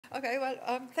Okay,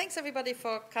 well, thanks everybody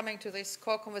for coming to this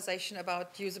core conversation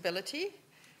about usability.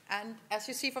 And as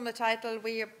you see from the title,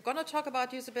 we are going to talk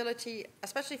about usability,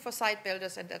 especially for site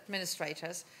builders and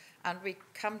administrators. And we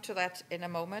come to that in a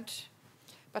moment.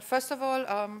 But first of all,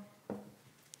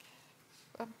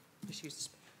 just use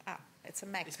the it's a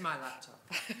Mac. It's my laptop.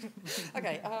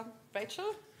 Okay,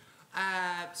 Rachel?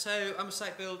 So I'm a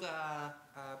site builder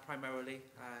primarily.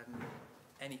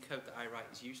 Any code that I write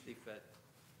is usually for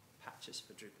patches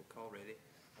for Drupal core, really,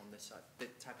 on this side, the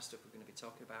type of stuff we're going to be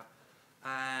talking about.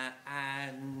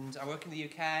 And I work in the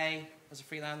UK as a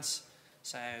freelance,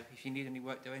 so if you need any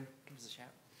work doing, give us a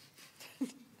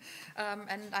shout.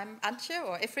 And I'm Antje,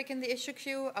 or Ifrik in the issue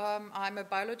queue. I'm a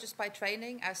biologist by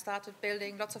training. I started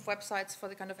building lots of websites for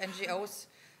the kind of NGOs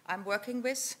I'm working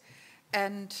with.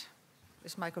 And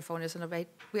this microphone is in a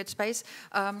weird space.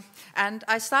 And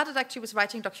I started actually with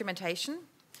writing documentation.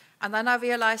 And then I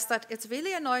realized that it's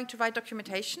really annoying to write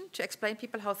documentation to explain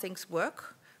people how things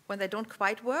work when they don't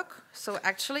quite work. So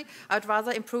actually, I'd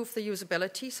rather improve the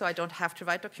usability so I don't have to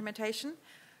write documentation.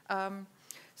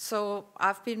 So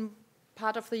I've been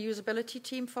part of the usability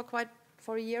team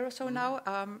for a year or so now.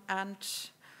 And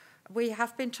we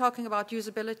have been talking about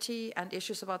usability and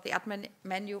issues about the admin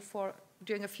menu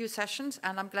during a few sessions.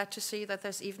 And I'm glad to see that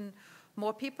there's even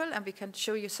more people. And we can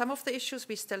show you some of the issues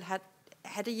we still had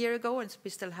a year ago, and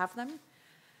we still have them.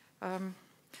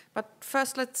 But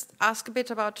first, let's ask a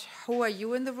bit about who are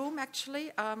you in the room,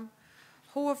 actually.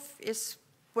 Who is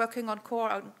working on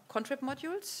core and contrib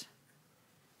modules?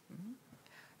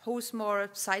 Who's more a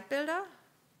site builder?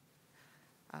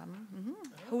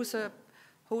 Who's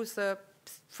a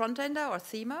front-ender or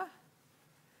themer?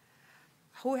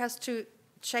 Who has to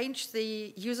change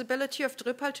the usability of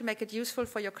Drupal to make it useful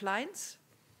for your clients?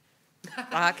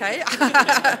 Okay,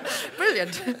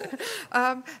 brilliant.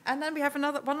 And then we have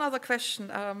one other question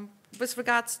with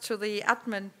regards to the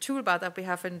admin toolbar that we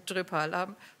have in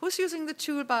Drupal. Who's using the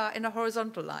toolbar in a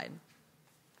horizontal line?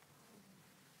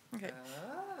 Okay.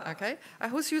 Okay.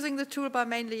 Who's using the toolbar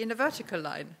mainly in a vertical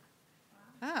line?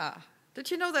 Did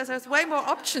you know there's way more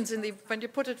options when you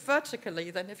put it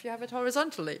vertically than if you have it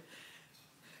horizontally?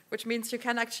 Which means you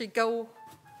can actually go.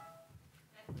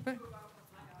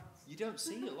 You don't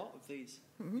see a lot of these.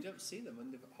 You don't see them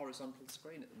on the horizontal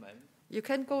screen at the moment. You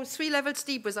can go 3 levels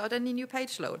deep without any new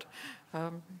page load.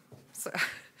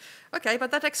 Okay,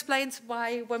 but that explains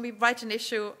why when we write an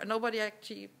issue, nobody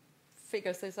actually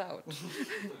figures this out.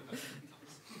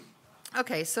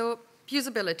 Okay, so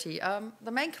usability.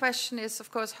 The main question is, of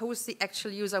course, who's the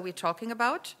actual user we're talking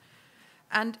about?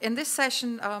 And in this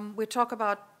session, we talk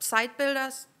about site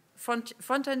builders,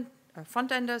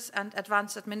 front-enders, and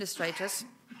advanced administrators.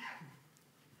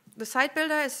 The site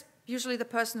builder is usually the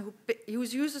person who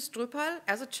uses Drupal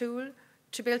as a tool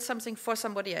to build something for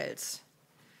somebody else.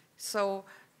 So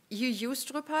you use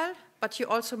Drupal, but you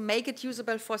also make it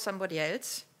usable for somebody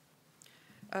else.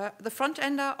 The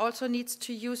front-ender also needs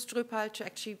to use Drupal to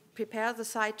actually prepare the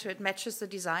site so it matches the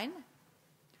design.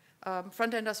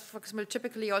 Front-enders, for example,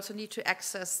 typically also need to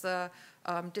access the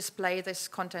display this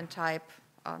content type,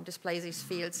 display these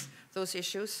fields, those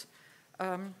issues.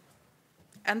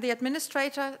 And the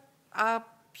administrator are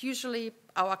usually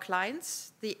our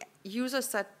clients, the users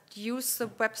that use the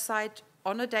website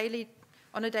on a daily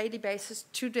basis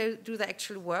to do the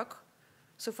actual work.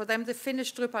 So for them, the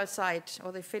finished Drupal site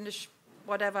or the finished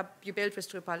whatever you build with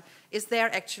Drupal is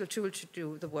their actual tool to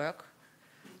do the work.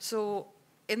 So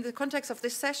in the context of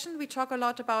this session, we talk a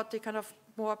lot about the kind of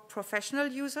more professional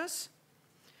users,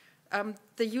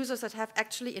 the users that have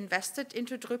actually invested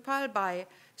into Drupal by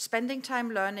spending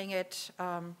time learning it,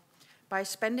 by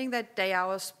spending their day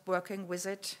hours working with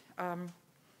it. And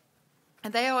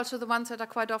they are also the ones that are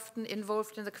quite often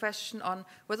involved in the question on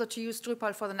whether to use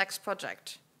Drupal for the next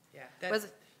project. Yeah,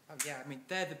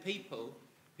 they're the people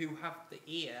who have the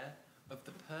ear of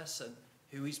the person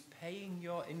who is paying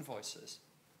your invoices.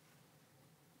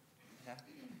 Yeah.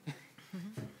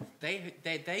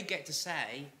 They get to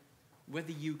say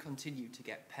whether you continue to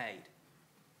get paid.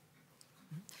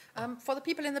 For the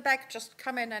people in the back, just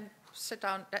come in and sit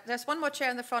down. There's one more chair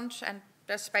in the front, and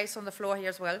there's space on the floor here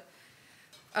as well.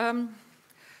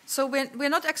 So we're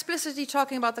not explicitly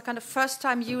talking about the kind of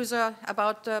first-time user,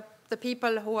 about the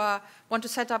people who want to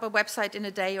set up a website in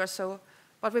a day or so,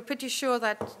 but we're pretty sure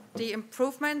that the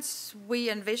improvements we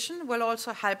envision will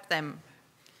also help them.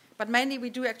 But mainly we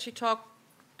do actually talk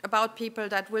about people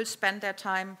that will spend their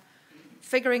time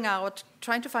figuring out,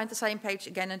 trying to find the same page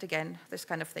again and again, this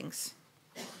kind of things.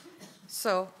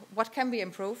 So what can we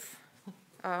improve?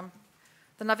 The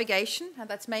navigation, and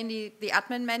that's mainly the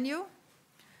admin menu,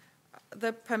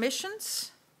 the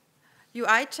permissions,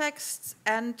 UI texts,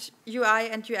 and UI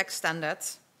and UX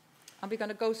standards. And we're going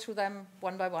to go through them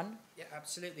one by one. Yeah,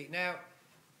 absolutely. Now,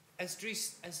 as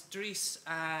Dries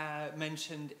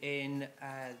mentioned in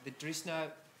the Dries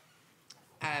note,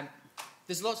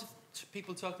 there's lots of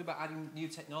people talking about adding new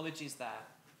technologies there,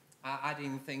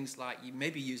 adding things like you may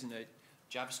be using a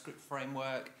JavaScript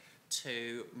framework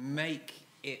to make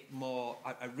it more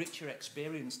a richer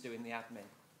experience doing the admin.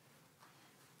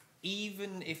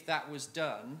 Even if that was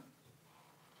done,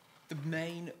 the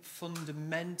main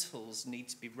fundamentals need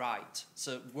to be right.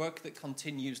 So work that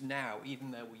continues now,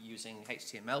 even though we're using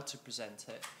HTML to present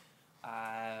it,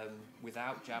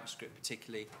 without JavaScript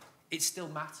particularly, it still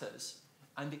matters.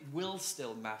 And it will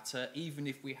still matter even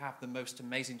if we have the most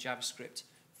amazing JavaScript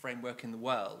framework in the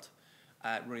world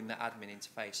running the admin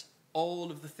interface.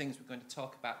 All of the things we're going to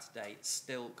talk about today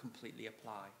still completely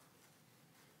apply.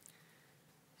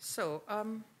 So,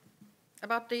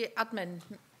 about the admin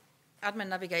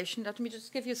navigation, let me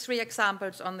just give you 3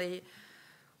 examples on the,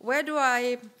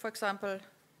 for example,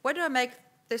 where do I make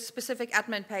this specific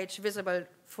admin page visible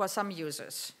for some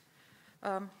users?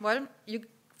 Well, you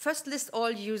first list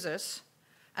all users,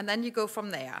 and then you go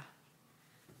from there.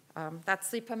 That's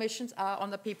the permissions are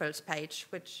on the people's page,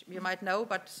 which you might know,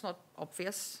 but it's not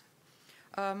obvious.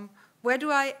 Where do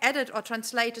I edit or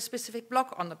translate a specific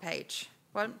block on the page?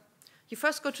 Well, you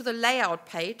first go to the layout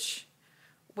page,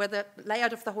 where the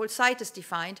layout of the whole site is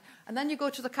defined, and then you go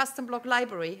to the custom block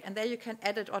library, and there you can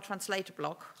edit or translate a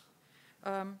block.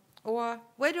 Or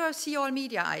where do I see all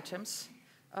media items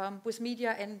with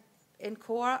media in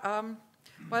core?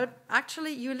 Well,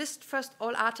 actually, you list first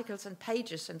all articles and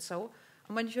pages and so,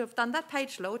 and when you have done that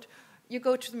page load, you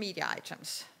go to the media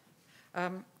items.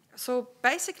 So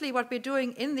basically what we're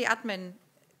doing in the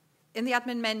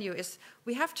admin menu is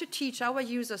we have to teach our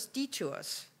users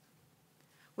detours.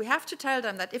 We have to tell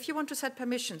them that if you want to set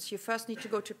permissions, you first need to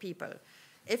go to people.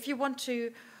 If you want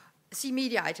to see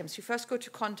media items, you first go to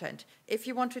content. If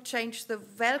you want to change the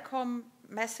welcome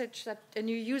message that a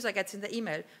new user gets in the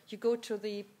email, you go to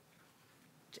the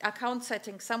account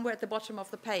settings somewhere at the bottom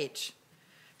of the page.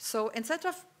 So instead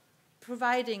of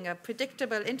providing a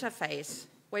predictable interface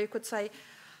where you could say,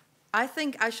 I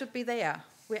think I should be there,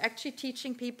 we're actually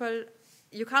teaching people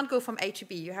you can't go from A to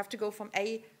B, you have to go from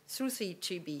A through C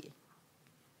to B.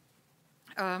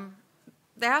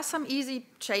 There are some easy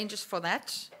changes for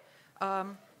that.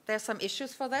 There are some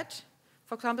issues for that.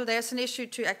 For example, there's an issue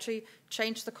to actually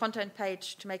change the content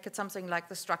page to make it something like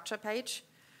the structure page.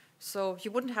 So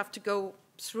you wouldn't have to go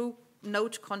through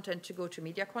node content to go to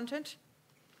media content.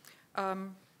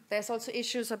 There's also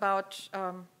issues about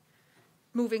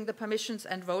moving the permissions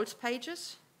and roles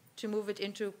pages to move it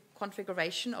into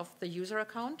configuration of the user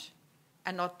account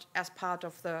and not as part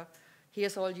of the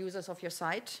here's all users of your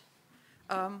site.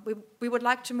 We would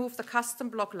like to move the custom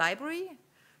block library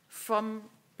from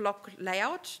block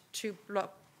layout to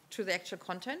the actual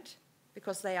content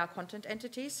because they are content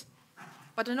entities.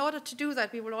 But in order to do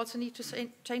that, we will also need to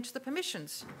change the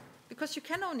permissions because you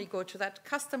can only go to that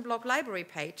custom block library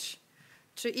page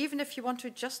to even if you want to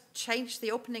just change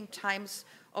the opening times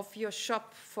of your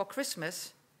shop for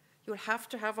Christmas, you'll have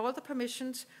to have all the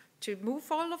permissions to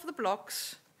move all of the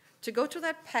blocks, to go to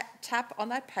that tab on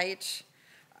that page,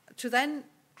 to then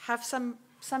have some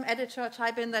editor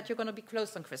type in that you're going to be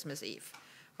closed on Christmas Eve.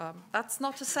 That's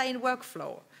not a sane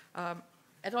workflow.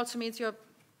 It also means you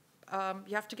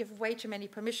have to give way too many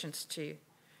permissions to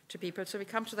people. So we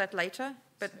come to that later.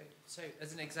 But so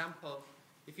as an example,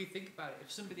 if you think about it,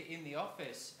 if somebody in the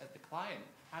office at the client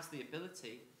has the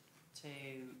ability to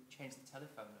change the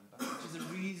telephone number, which is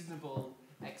a reasonable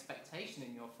expectation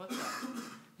in your footer,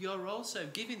 you're also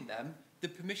giving them the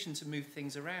permission to move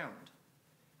things around.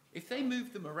 If they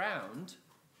move them around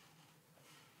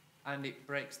and it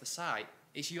breaks the site,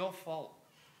 it's your fault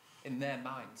in their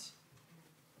minds.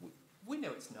 We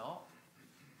know it's not,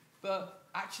 but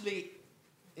actually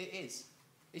it is.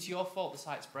 It's your fault the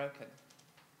site's broken.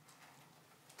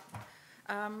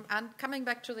 And coming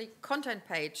back to the content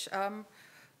page,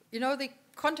 the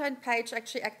content page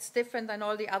actually acts different than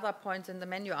all the other points in the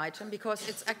menu item because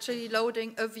it's actually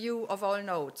loading a view of all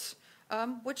nodes,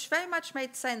 which very much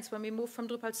made sense when we moved from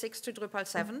Drupal 6 to Drupal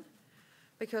 7,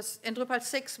 because in Drupal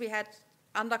 6 we had,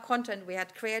 under content, we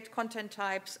had create content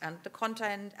types and the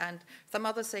content and some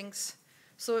other things.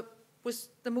 So with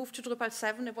the move to Drupal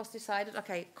 7, it was decided,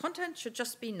 okay, content should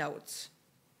just be nodes.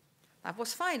 That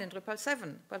was fine in Drupal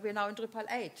 7, but we're now in Drupal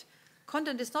 8.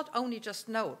 Content is not only just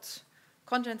nodes.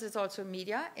 Content is also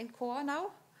media in core now.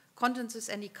 Content is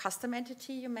any custom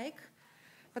entity you make.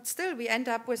 But still, we end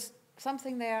up with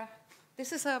something there.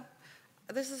 This is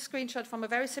this is a screenshot from a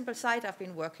very simple site I've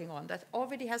been working on that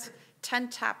already has 10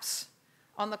 tabs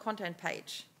on the content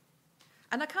page.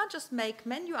 And I can't just make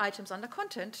menu items under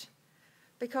content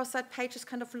because that page is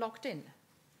kind of locked in.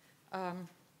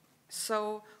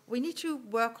 So we need to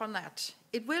work on that.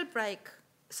 It will break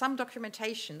some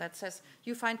documentation that says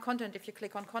you find content if you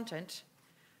click on content,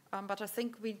 but I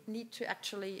think we need to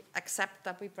actually accept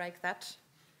that we break that.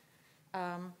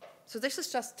 So this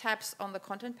is just tabs on the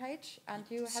content page, and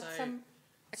you had some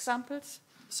examples?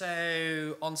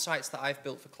 So on sites that I've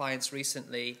built for clients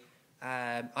recently,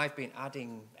 I've been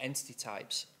adding entity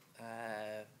types,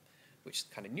 which is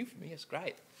kind of new for me, it's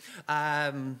great,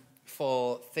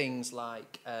 for things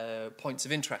like points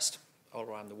of interest all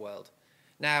around the world.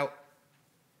 Now,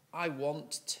 I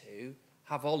want to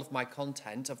have all of my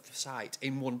content of the site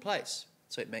in one place,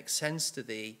 so it makes sense to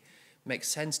the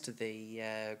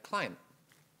client.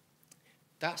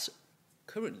 That's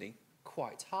currently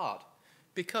quite hard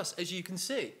because, as you can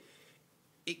see,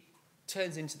 it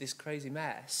turns into this crazy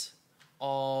mess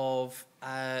of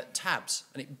tabs,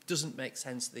 and it doesn't make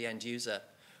sense to the end user.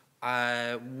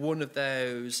 One of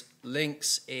those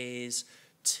links is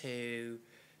to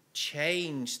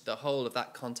change the whole of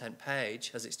that content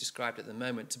page, as it's described at the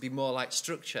moment, to be more like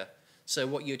structure. So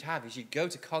what you'd have is you'd go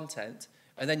to content,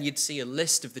 and then you'd see a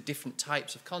list of the different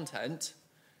types of content.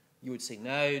 You would see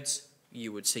nodes,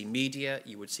 you would see media,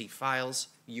 you would see files,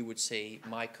 you would see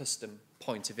my custom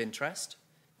point of interest,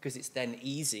 because it's then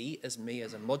easy as me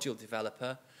as a module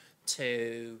developer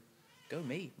to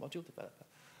module developer,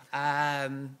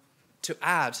 to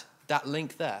add that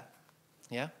link there.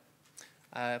 Yeah.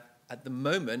 At the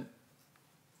moment,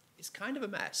 it's kind of a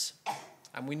mess,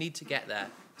 and we need to get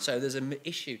there. So there's an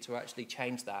issue to actually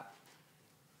change that.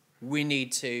 We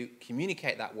need to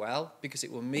communicate that well, because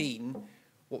it will mean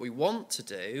what we want to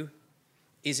do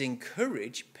is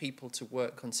encourage people to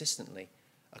work consistently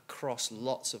across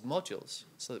lots of modules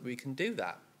so that we can do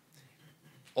that.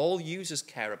 All users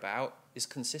care about is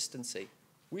consistency.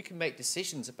 We can make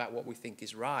decisions about what we think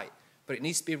is right, but it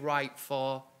needs to be right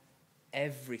for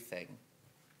everything.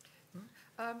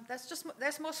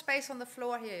 There's more space on the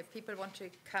floor here if people want to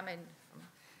come in.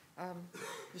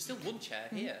 There's still one chair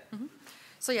here. Mm-hmm.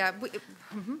 So yeah, we Should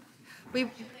they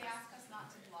ask us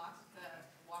not to block the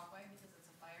walkway because it's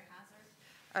a fire hazard?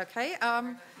 okay.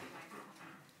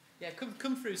 Yeah,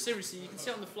 come through, seriously. You can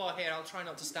sit on the floor here. I'll try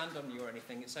not to stand on you or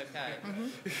anything. It's okay.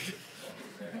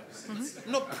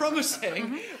 Mm-hmm. Not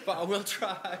promising, but I will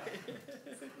try.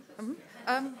 Okay.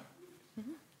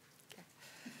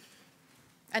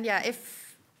 And yeah,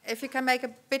 if you can make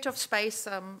a bit of space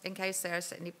in case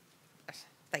there's any,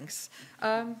 thanks.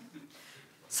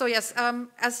 So yes,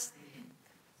 as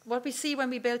what we see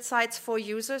when we build sites for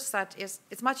users, that is,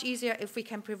 it's much easier if we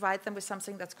can provide them with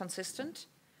something that's consistent.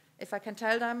 If I can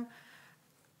tell them,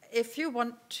 if you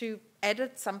want to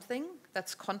edit something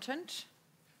that's content,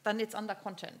 then it's under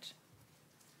content.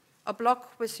 A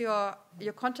block with your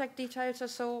contact details or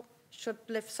so should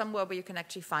live somewhere where you can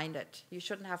actually find it. You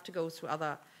shouldn't have to go through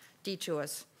other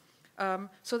detours.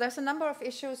 So there's a number of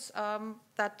issues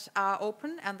that are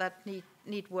open and that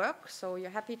need work. So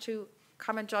you're happy to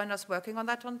come and join us working on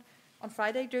that on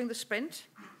Friday during the sprint.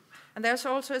 And there's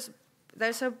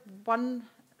a one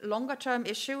longer-term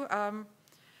issue.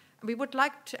 We would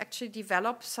like to actually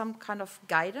develop some kind of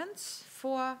guidance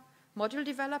for module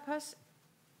developers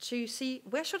to see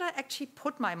where should I actually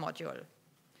put my module.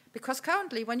 Because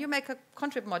currently, when you make a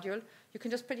contrib module, you can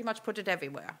just pretty much put it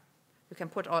everywhere. You can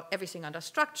put everything under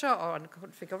structure or under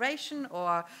configuration,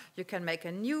 or you can make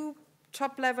a new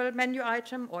top-level menu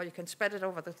item, or you can spread it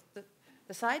over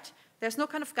the site. There's no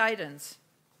kind of guidance,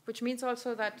 which means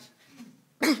also that,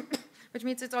 which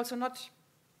means it's also not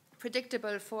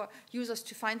predictable for users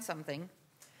to find something.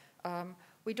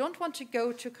 We don't want to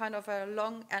go to kind of a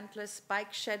long, endless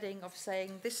bike shedding of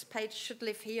saying this page should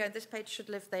live here and this page should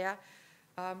live there.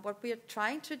 What we are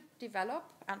trying to develop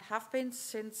and have been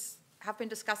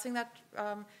discussing that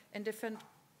in different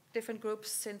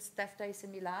groups since Dev Days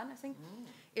in Milan, I think,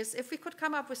 is if we could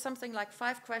come up with something like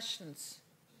 5 questions.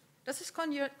 Does this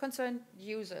concern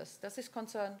users? Does this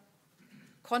concern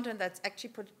content that's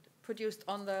actually produced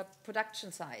on the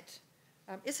production side?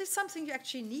 Is this something you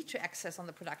actually need to access on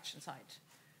the production side?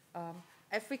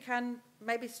 If we can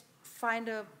maybe find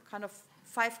a kind of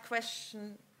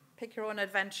 5-question, pick your own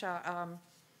adventure,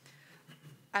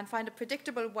 and find a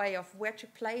predictable way of where to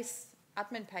place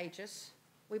admin pages,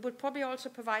 we would probably also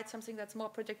provide something that's more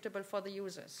predictable for the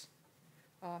users.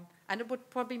 And it would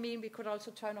probably mean we could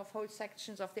also turn off whole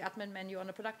sections of the admin menu on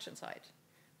the production side.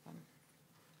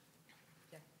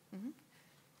 Yeah. Mm-hmm.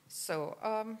 So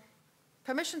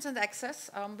permissions and access.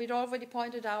 We'd already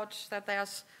pointed out that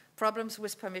there's problems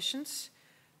with permissions.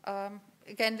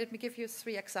 Again, let me give you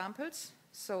 3 examples.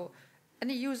 So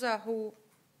any user who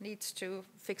needs to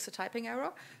fix a typing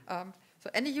error, so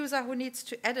any user who needs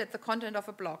to edit the content of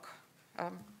a blog,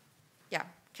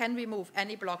 can remove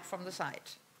any block from the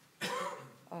site.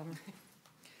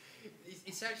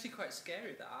 It's actually quite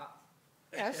scary, that.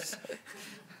 Yes.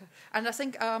 And I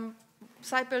think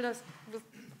site builders, we'll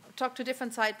talk to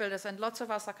different site builders, and lots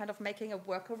of us are kind of making a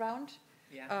workaround.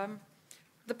 Yeah.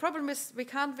 The problem is we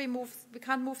can't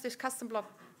move this custom blog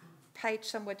page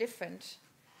somewhere different.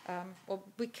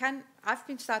 I've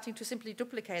been starting to simply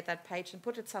duplicate that page and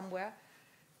put it somewhere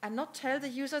and not tell the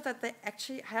user that they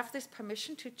actually have this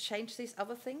permission to change these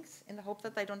other things in the hope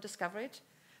that they don't discover it.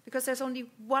 Because there's only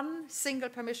one single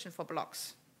permission for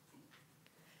blocks.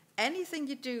 Anything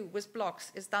you do with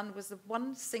blocks is done with the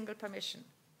one single permission.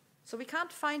 So we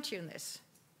can't fine-tune this.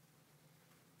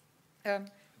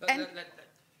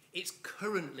 It's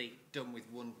currently done with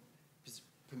one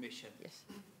permission. Yes.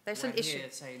 There's an issue. We're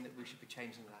here saying that we should be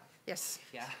changing that. Yes.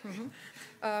 Yeah.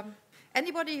 Mm-hmm.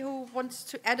 Anybody who wants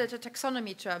to edit a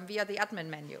taxonomy term via the admin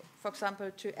menu, for example,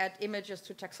 to add images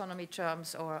to taxonomy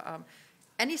terms, or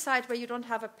any site where you don't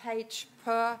have a page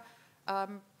per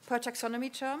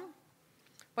taxonomy term,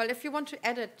 well, if you want to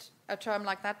edit a term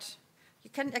like that, you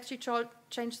can actually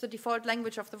change the default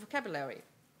language of the vocabulary.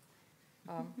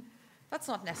 That's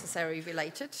not necessarily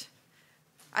related.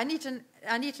 I need an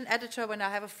editor when I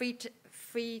have a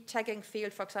free tagging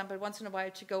field, for example, once in a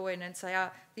while to go in and say,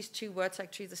 these 2 words are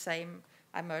actually the same,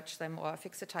 I merge them, or I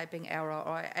fix a typing error,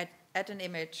 or I add an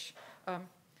image.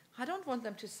 I don't want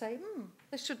them to say,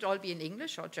 this should all be in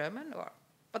English or German,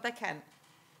 but they can.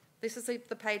 This is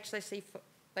the page they see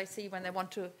when they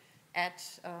want to add,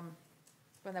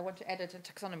 edit a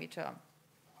taxonomy term.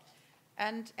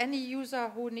 And any user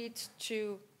who needs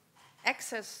to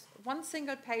access one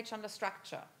single page under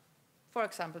structure, for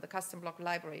example, the custom block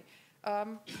library,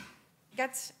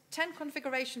 gets 10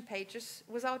 configuration pages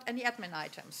without any admin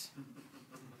items.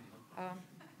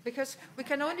 Because we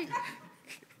can only...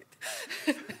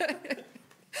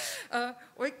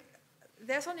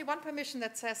 there's only one permission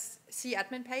that says see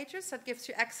admin pages, that gives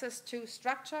you access to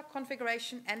structure,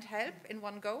 configuration, and help in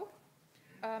one go.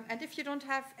 And if you don't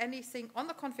have anything on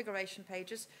the configuration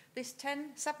pages, these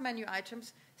 10 submenu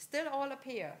items still all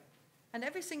appear. And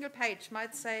every single page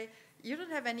might say, you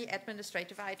don't have any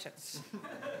administrative items.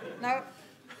 Now,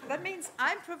 that means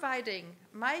I'm providing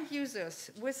my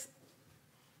users with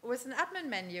an admin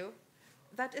menu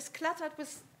that is cluttered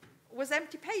with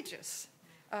empty pages.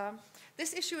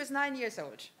 This issue is 9 years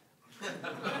old.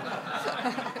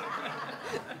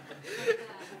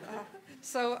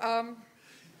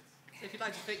 If you'd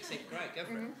like to fix it, great, go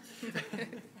for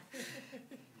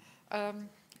it.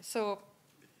 So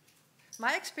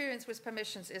my experience with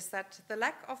permissions is that the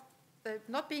lack of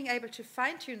not being able to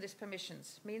fine-tune these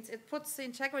permissions means it puts the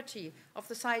integrity of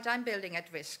the site I'm building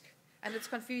at risk, and it's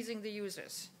confusing the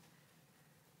users.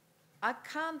 I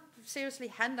can't seriously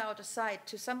hand out a site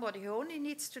to somebody who only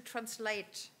needs to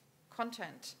translate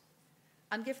content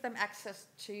and give them access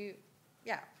to,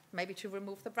 maybe to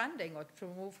remove the branding or to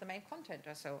remove the main content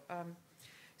or so.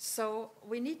 So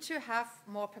we need to have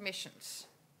more permissions.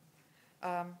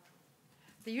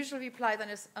 The usual reply then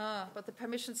is, but the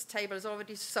permissions table is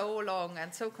already so long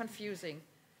and so confusing.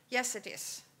 Yes, it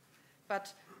is.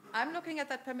 But I'm looking at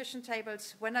that permission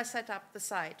tables when I set up the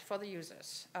site for the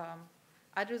users.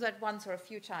 I do that once or a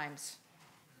few times.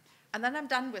 And then I'm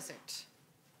done with it.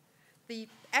 The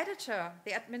editor,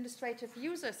 the administrative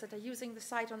users that are using the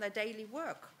site on their daily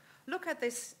work, look at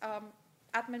this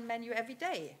admin menu every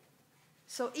day.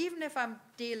 So even if I'm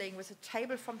dealing with a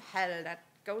table from hell that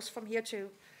goes from here to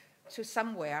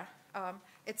somewhere,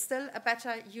 it's still a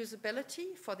better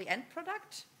usability for the end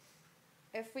product.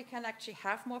 If we can actually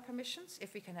have more permissions,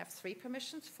 if we can have 3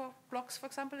 permissions for blocks, for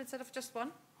example, instead of just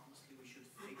 1. Honestly, we should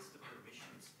fix the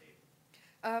permissions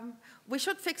table. We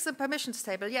should fix the permissions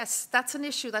table, yes. That's an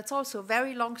issue that's also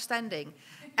very long-standing.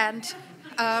 And Is as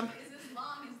long as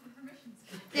the permissions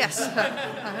table. yes.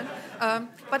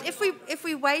 But if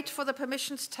we wait for the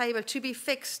permissions table to be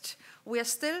fixed, we are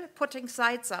still putting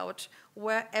sites out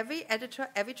where every editor,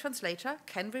 every translator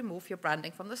can remove your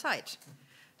branding from the site.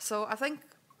 So I think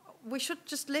we should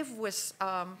just live with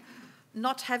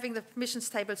not having the permissions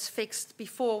tables fixed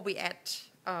before we add.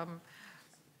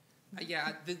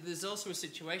 There's also a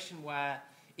situation where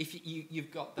if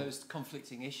you've got those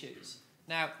conflicting issues.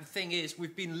 Now, the thing is,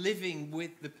 we've been living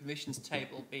with the permissions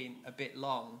table being a bit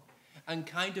long and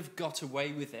kind of got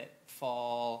away with it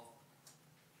for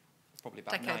probably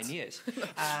about decades. 9 years. The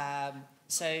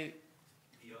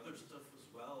other stuff was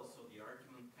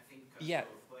Yeah,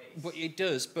 both ways. but it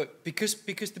does. But because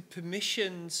the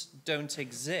permissions don't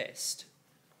exist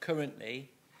currently,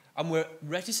 and we're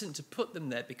reticent to put them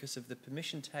there because of the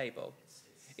permission table,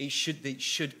 it should be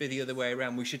the other way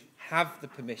around. We should have the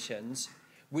permissions,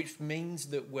 which means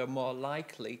that we're more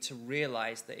likely to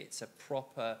realise that it's a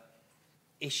proper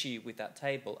issue with that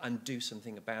table and do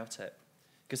something about it.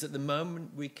 Because at the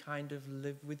moment we kind of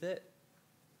live with it,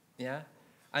 yeah?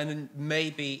 And then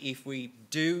maybe if we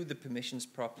do the permissions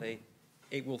properly,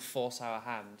 it will force our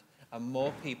hand, and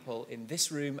more people in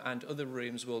this room and other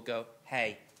rooms will go,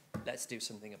 hey, let's do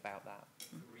something about that.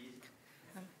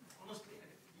 Honestly,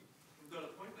 you've got a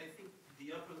point. I think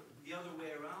the other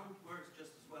way around works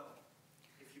just as well.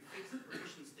 If you fix the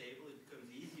permissions table, it becomes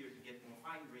easier to get more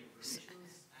fine-grained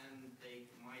permissions, and they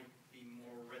might be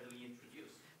more readily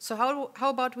introduced. So how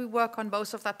about we work on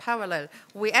both of that parallel?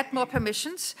 We add more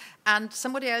permissions, and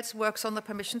somebody else works on the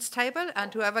permissions table,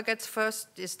 and whoever gets first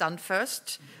is done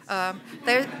first.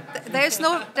 There's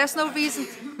no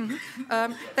reason.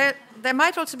 There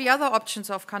might also be other options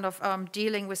of kind of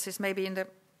dealing with this, maybe in the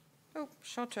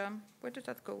short term. Where did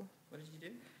that go? What did you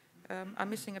do? I'm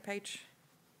missing a page.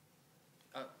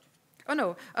 Oh. Oh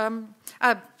no.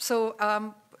 I've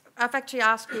actually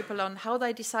asked people on how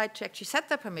they decide to actually set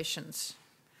their permissions.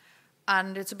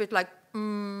 And it's a bit like,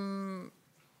 there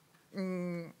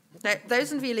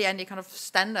isn't really any kind of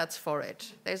standards for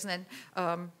it. There isn't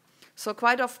so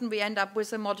quite often we end up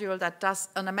with a module that does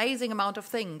an amazing amount of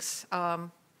things.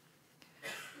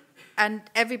 And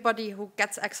everybody who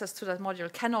gets access to that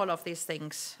module can all of these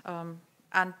things.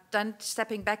 And then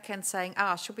stepping back and saying,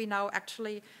 should we now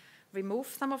actually remove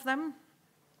some of them?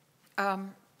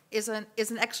 Is an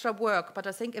extra work, but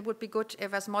I think it would be good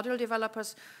if as module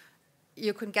developers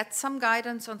you can get some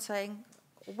guidance on saying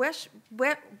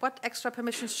what extra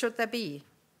permissions should there be.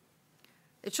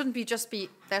 It shouldn't be just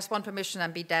there's one permission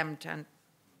and be damned and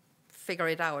figure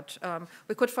it out.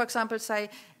 We could, for example, say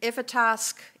if a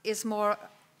task is more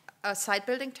a site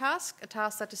building task, a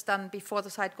task that is done before the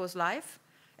site goes live,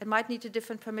 it might need a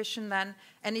different permission than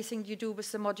anything you do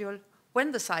with the module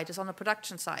when the site is on a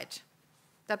production site.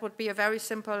 That would be a very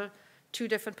simple 2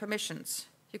 different permissions.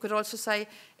 You could also say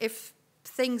if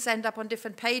things end up on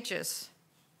different pages,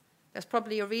 there's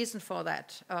probably a reason for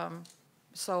that.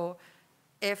 So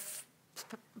if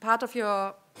part of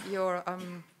your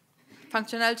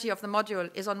functionality of the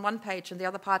module is on one page and the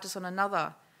other part is on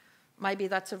another, maybe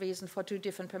that's a reason for 2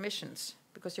 different permissions,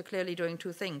 because you're clearly doing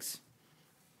 2 things.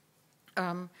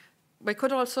 We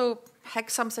could also hack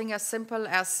something as simple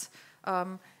as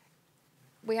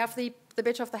we have the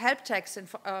bit of the help text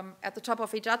at the top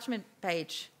of each judgment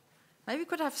page. Maybe we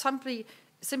could have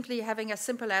simply having as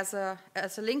simple as a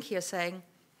link here saying,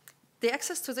 the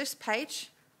access to this page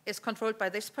is controlled by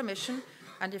this permission,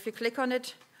 and if you click on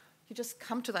it, you just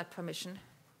come to that permission.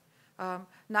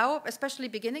 Now, especially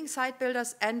beginning site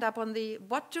builders end up on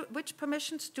which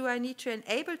permissions do I need to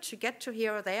enable to get to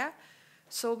here or there?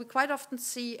 So we quite often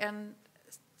see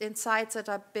in sites that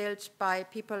are built by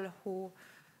people who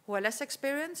are less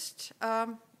experienced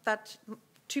that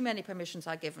too many permissions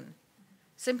are given,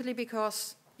 simply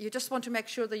because you just want to make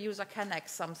sure the user can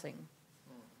access something.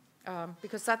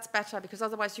 Because that's better, because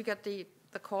otherwise you get the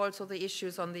calls or the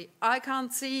issues on the I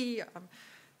can't see,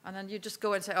 and then you just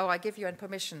go and say, I give you a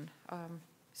permission.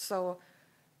 So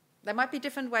there might be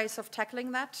different ways of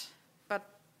tackling that, but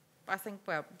I think,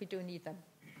 we do need them.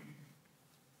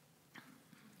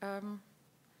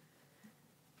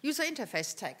 User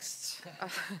interface texts.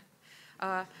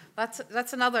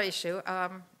 That's another issue,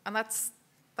 and that's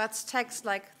text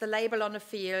like the label on a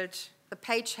field, the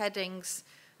page headings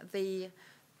and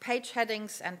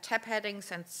tab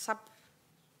headings and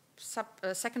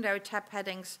secondary tab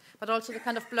headings, but also the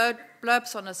kind of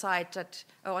blurbs on a site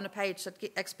on a page that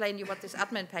explain you what this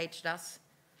admin page does,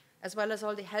 as well as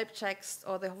all the help text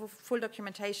or the full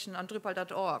documentation on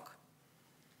Drupal.org.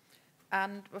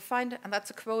 And and that's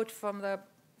a quote from a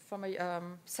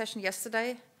session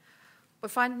yesterday. We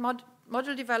find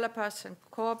module developers and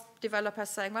core developers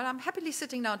saying, I'm happily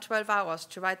sitting down 12 hours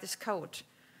to write this code,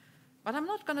 but I'm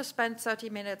not going to spend 30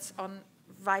 minutes on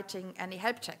writing any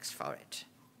help text for it.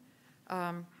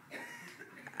 And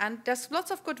there's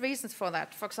lots of good reasons for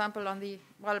that. For example,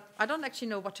 I don't actually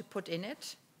know what to put in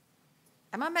it.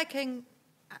 Am I making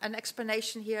an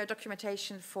explanation here,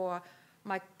 documentation for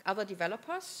my other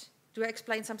developers? Do I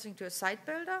explain something to a site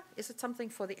builder? Is it something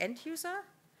for the end user?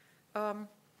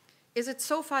 Is it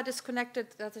so far disconnected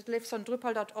that it lives on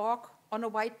Drupal.org on a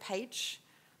white page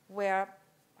where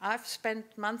I've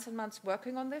spent months and months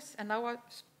working on this, and now I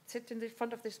sit in the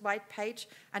front of this white page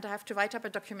and I have to write up a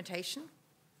documentation?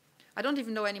 I don't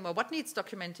even know anymore what needs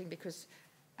documenting, because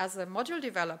as a module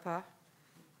developer,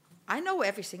 I know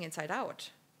everything inside out.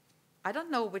 I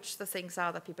don't know which the things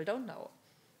are that people don't know.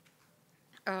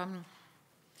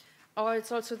 Or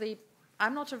it's also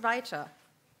I'm not a writer.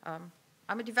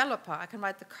 I'm a developer. I can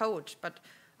write the code, but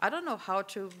I don't know how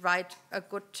to write a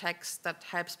good text that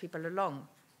helps people along.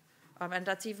 And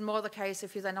that's even more the case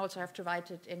if you then also have to write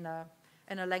it in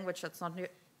a language that's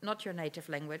not your native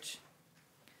language.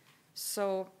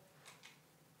 So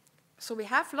we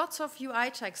have lots of UI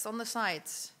text on the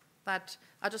sites that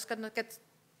are just going to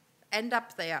end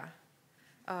up there.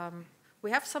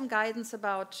 We have some guidance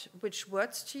about which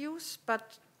words to use,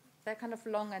 but they're kind of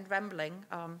long and rambling.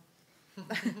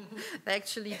 They're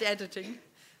actually the editing.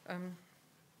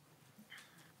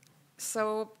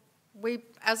 So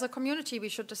as a community, we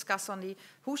should discuss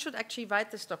who should actually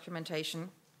write this documentation.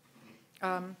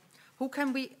 How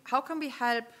can we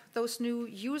help those new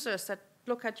users that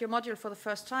look at your module for the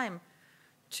first time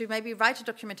to maybe write a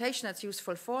documentation that's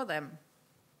useful for them?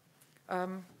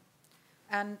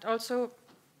 And also,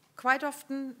 quite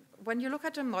often, when you look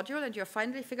at a module and you've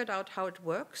finally figured out how it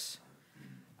works,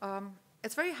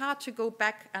 it's very hard to go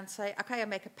back and say, okay, I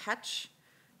make a patch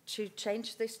to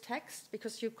change this text,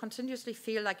 because you continuously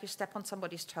feel like you step on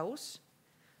somebody's toes.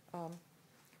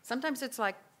 Sometimes it's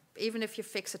like, even if you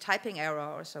fix a typing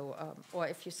error or so, or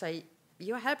if you say,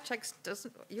 your help text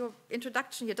your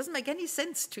introduction here doesn't make any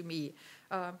sense to me,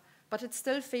 but it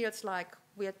still feels like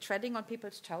we are treading on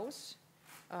people's toes.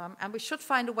 And we should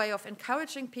find a way of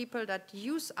encouraging people that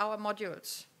use our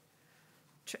modules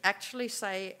to actually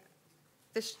say,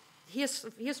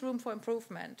 here's room for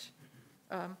improvement.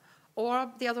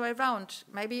 Or the other way around,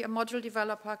 maybe a module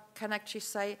developer can actually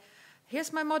say,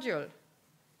 here's my module.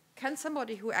 Can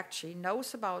somebody who actually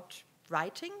knows about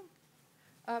writing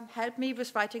help me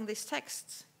with writing these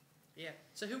texts? Yeah,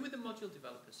 so who were the module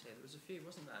developers here? There was a few,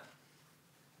 wasn't there?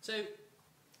 So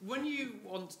when you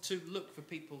want to look for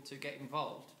people to get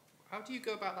involved, how do you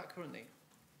go about that currently?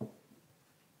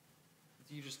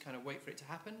 Do you just kind of wait for it to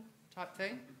happen type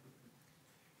thing?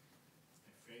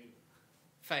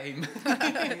 Fame.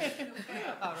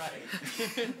 All right.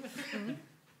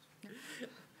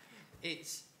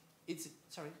 It's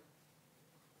sorry.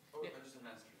 Oh, Yeah. I just didn't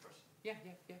answer your question. Yeah.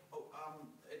 Oh,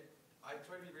 I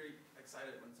try to be very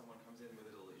excited when someone comes in with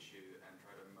a little issue and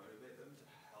try to motivate them to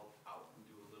help out and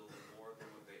do a little more than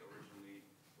what they originally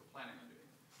were planning on doing.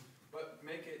 But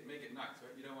make it nice,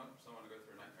 right? You don't want someone to go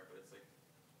through a nightmare, but it's like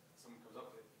someone comes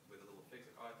up with a little fix,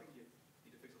 like, oh, I think you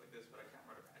need to fix it like this, but I can't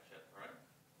write a patch yet. All right,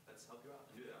 let's help you out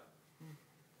and do that.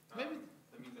 Maybe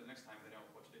that means that next time they know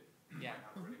what to do. Yeah.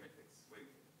 Might have a ready-made fix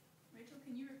waiting for you. Rachel,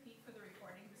 can you repeat for the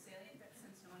recording the salient bit,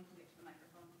 since no one can get to the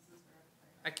microphone since we're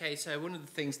Okay, so one of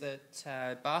the things that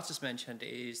Bart has mentioned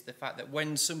is the fact that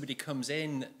when somebody comes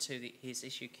in to his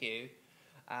issue queue,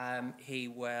 he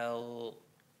will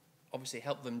obviously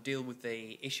help them deal with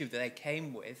the issue that they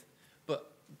came with,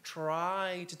 but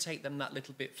try to take them that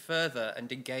little bit further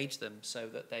and engage them so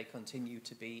that they continue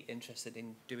to be interested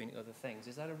in doing other things.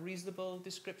 Is that a reasonable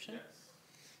description? Yes.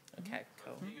 Okay,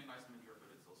 cool. Being a nice mentor,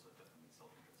 but it's also definitely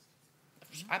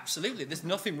self-interest. Absolutely, there's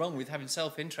nothing wrong with having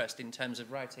self-interest in terms of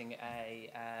writing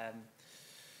a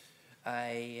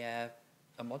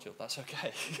module. That's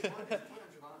okay. Why don't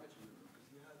Jovanovic in the room?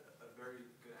 Because he had a very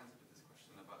good answer to this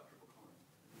question about DrupalCon.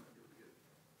 He might be able to give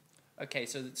it. Okay,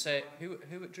 so who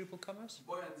at Drupal Commerce?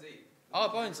 Boyan Z.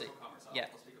 Oh, Boyan Z. Yeah.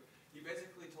 I'll speak up. He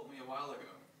basically told me a while ago.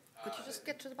 Could you just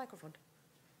get to the microphone?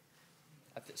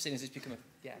 As soon as it's become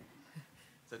yeah.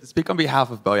 So to speak on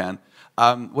behalf of Boyan,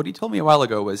 what he told me a while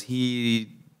ago was he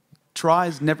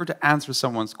tries never to answer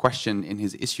someone's question in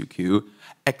his issue queue,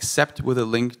 except with a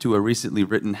link to a recently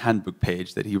written handbook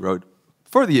page that he wrote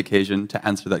for the occasion to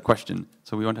answer that question.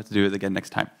 So we won't have to do it again next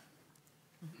time.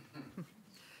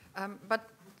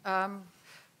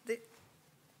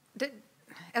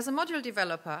 As a module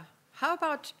developer, how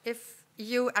about if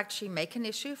you actually make an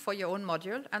issue for your own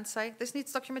module and say, this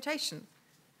needs documentation,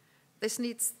 this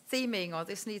needs theming, or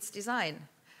this needs design?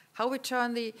 How we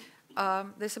turn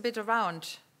this a bit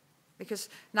around? Because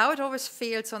now it always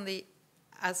feels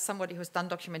as somebody who's done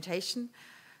documentation,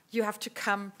 you have to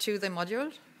come to the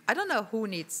module. I don't know who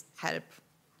needs help.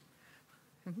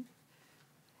 Mm-hmm.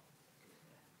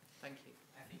 Thank you.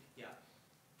 Yeah.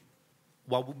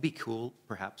 What would be cool,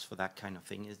 perhaps, for that kind of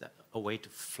thing is that a way to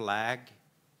flag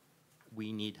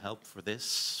we need help for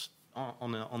this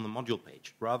on the module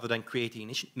page, rather than creating an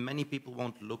issue. Many people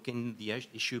won't look in the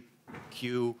issue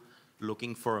queue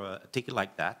looking for a ticket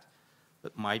like that,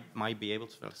 but might be able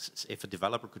to, if a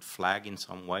developer could flag in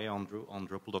some way on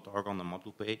Drupal.org on the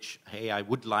module page, hey, I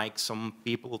would like some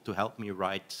people to help me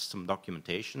write some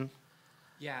documentation.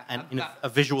 Yeah, And a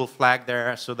visual flag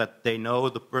there so that they know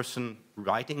the person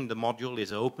writing the module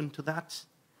is open to that.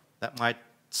 That might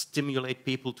stimulate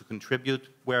people to contribute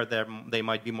where they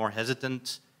might be more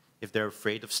hesitant if they're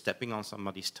afraid of stepping on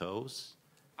somebody's toes.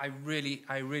 I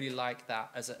really like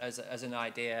that as an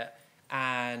idea,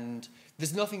 and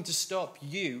there's nothing to stop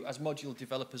you as module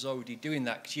developers already doing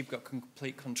that, because you've got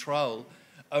complete control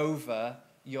over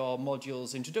your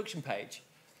module's introduction page.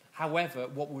 However,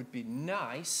 what would be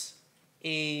nice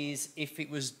is if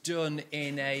it was done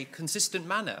in a consistent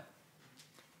manner,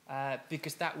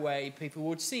 because that way people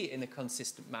would see it in a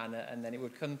consistent manner and then it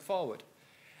would come forward.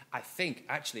 I think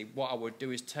actually what I would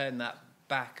do is turn that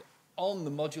back on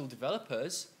the module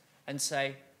developers and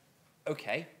say,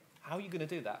 okay, how are you going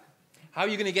to do that? How are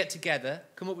you going to get together,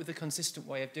 come up with a consistent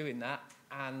way of doing that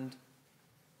and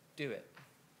do it?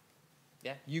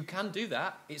 Yeah, you can do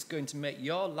that. It's going to make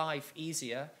your life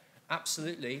easier.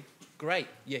 Absolutely. Great.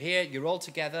 You're here, you're all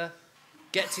together.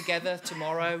 Get together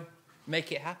tomorrow,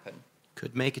 make it happen.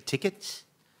 Could make a ticket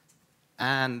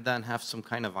and then have some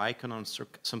kind of icon on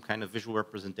some kind of visual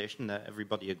representation that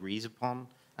everybody agrees upon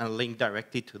and link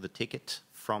directly to the ticket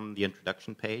from the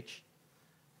introduction page.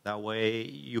 That way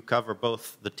you cover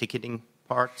both the ticketing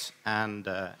part and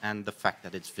the fact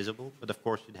that it's visible. But of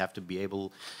course you'd have to be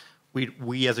able,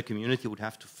 we as a community would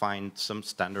have to find some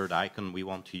standard icon we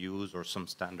want to use or some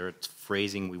standard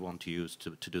phrasing we want to use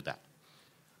to do that.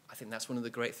 I think that's one of the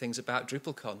great things about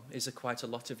DrupalCon, is that quite a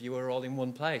lot of you are all in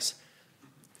one place.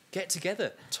 Get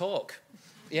together, talk.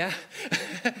 Yeah,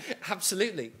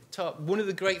 absolutely, talk. One of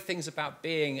the great things about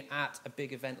being at a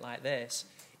big event like this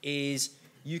is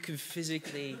you can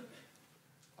physically,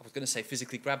 I was going to say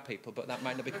physically grab people, but that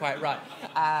might not be quite right.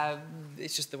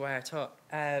 It's just the way I talk.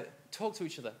 Talk to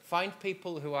each other. Find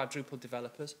people who are Drupal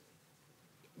developers,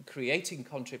 creating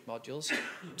contrib modules,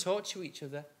 talk to each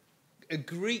other,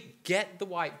 agree, get the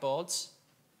whiteboards,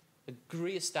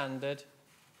 agree a standard,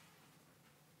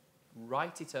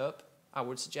 write it up. I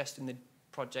would suggest in the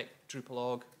project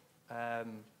Drupal.org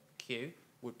queue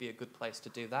would be a good place to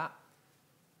do that.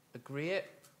 Agree it,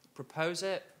 propose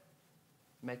it,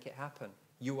 make it happen.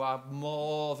 You are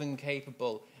more than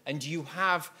capable, and you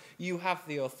have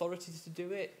the authority to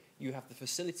do it, you have the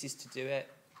facilities to do it,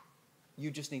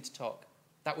 you just need to talk.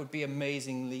 That would be an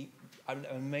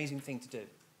amazing thing to do.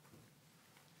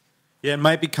 Yeah, it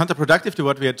might be counterproductive to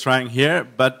what we are trying here,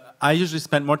 but I usually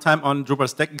spend more time on Drupal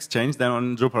Stack Exchange than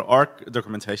on Drupal.org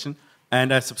documentation,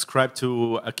 and I subscribe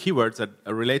to keywords that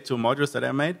relate to modules that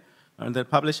I made and that I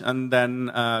publish, and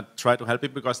then try to help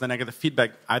it, because then I get the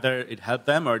feedback, either it helped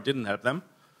them or it didn't help them.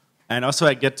 And also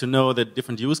I get to know the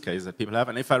different use cases that people have,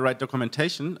 and if I write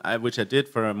documentation, which I did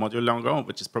for a module long ago,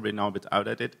 which is probably now a bit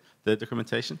outdated, the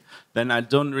documentation, then I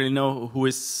don't really know who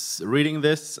is reading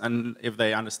this and if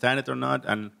they understand it or not,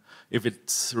 and if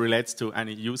it relates to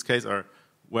any use case, or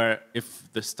where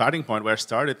if the starting point where I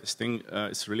started this thing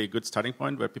is really a good starting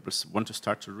point where people want to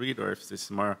start to read, or if this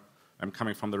is more, I'm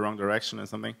coming from the wrong direction or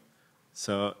something.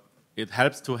 So it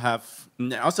helps to have,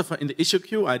 also in the issue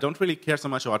queue, I don't really care so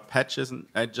much about patches, and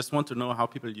I just want to know how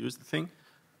people use the thing,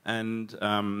 and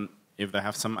if they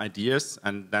have some ideas,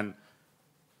 and then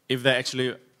if they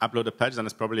actually upload a patch, then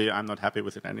it's probably I'm not happy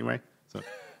with it anyway. So.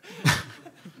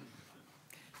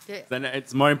 Yeah. Then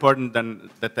it's more important than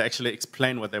that they actually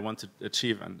explain what they want to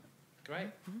achieve. And great.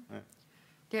 Mm-hmm.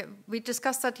 Yeah, we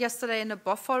discussed that yesterday in a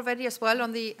BOF already as well,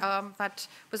 on the that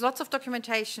with lots of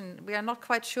documentation, we are not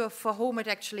quite sure for whom it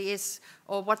actually is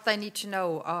or what they need to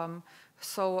know.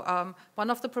 So one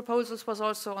of the proposals was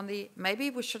also on the, maybe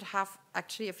we should have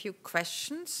actually a few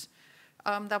questions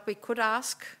that we could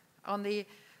ask on the,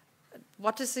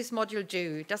 what does this module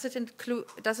do? Does it include,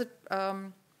 does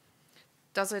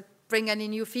it bring any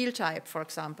new field type, for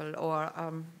example, or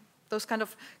those kind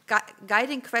of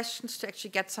guiding questions to actually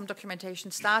get some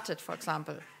documentation started, for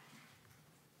example.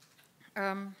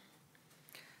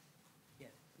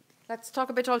 Let's talk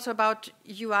a bit also about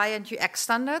UI and UX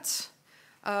standards,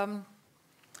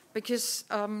 because,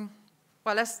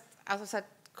 well, as I said,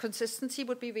 consistency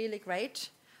would be really great.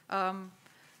 And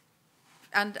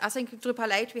I think in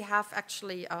Drupal 8 we have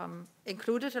actually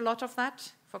included a lot of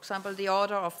that. For example, the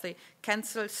order of the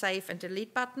cancel, save, and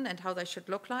delete button and how they should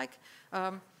look like.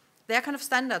 There are kind of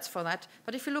standards for that.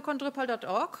 But if you look on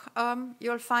Drupal.org,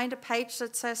 you'll find a page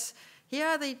that says, here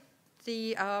are the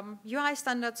UI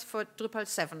standards for Drupal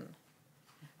 7.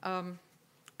 And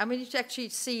we need to actually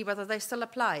see whether they still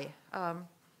apply.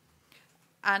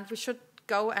 And we should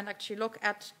go and actually look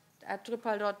at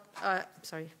Drupal.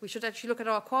 We should actually look at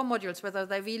our core modules, whether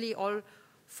they really all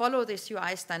follow these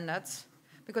UI standards.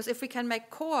 Because if we can make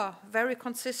core very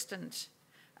consistent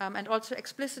and also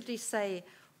explicitly say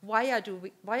why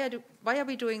are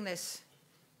we doing this?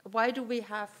 Why do we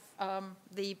have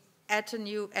the add a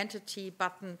new entity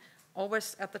button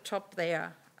always at the top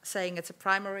there, saying it's a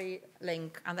primary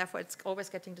link, and therefore it's always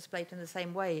getting displayed in the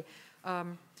same way?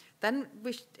 Then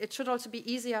it should also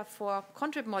be easier for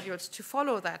contrib modules to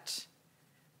follow that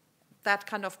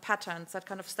kind of patterns, that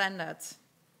kind of standards.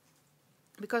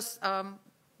 Because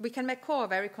we can make core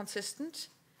very consistent,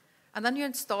 and then you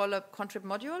install a contrib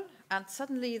module, and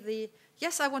suddenly the,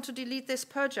 yes, I want to delete this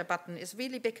purger button is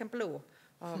really big and blue.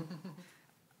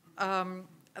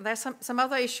 There's some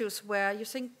other issues where you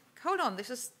think, hold on, this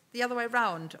is the other way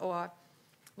around, or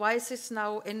why is this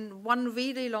now in one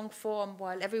really long form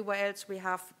while everywhere else we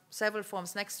have several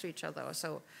forms next to each other or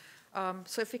so.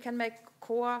 So if we can make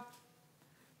core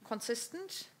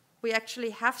consistent, we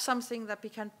actually have something that we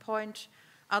can point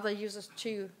other users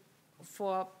to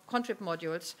for contrib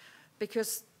modules,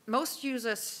 because most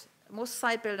users, most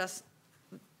site builders,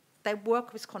 they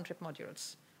work with contrib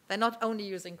modules. They're not only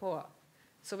using core.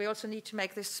 So we also need to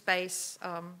make this space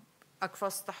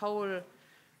across the whole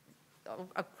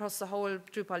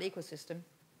Drupal ecosystem.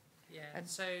 Yeah. And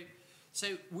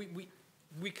so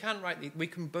we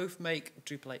can both make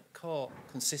Drupal 8 core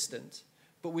consistent,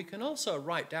 but we can also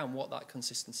write down what that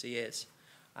consistency is.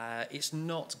 It's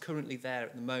not currently there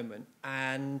at the moment,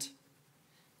 and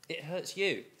it hurts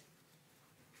you.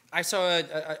 I saw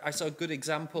a good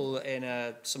example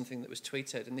in something that was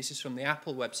tweeted, and this is from the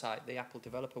Apple website, the Apple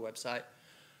developer website.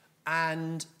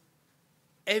 And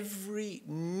every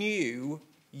new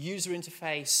user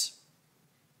interface,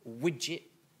 widget,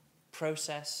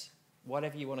 process,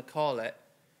 whatever you want to call it,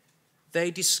 they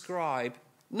describe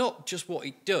not just what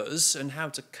it does and how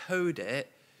to code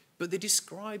it, but they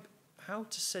describe how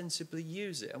to sensibly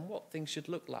use it and what things should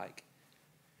look like.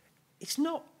 It's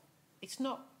not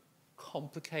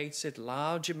complicated,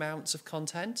 large amounts of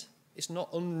content. It's not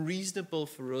unreasonable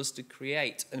for us to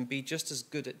create and be just as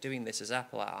good at doing this as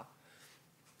Apple are.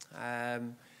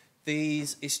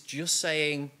 It's just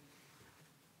saying,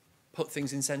 put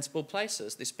things in sensible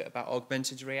places. This bit about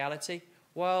augmented reality.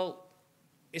 Well,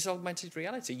 it's augmented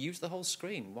reality. Use the whole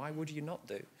screen. Why would you not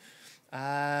do?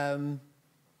 And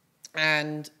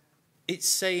it's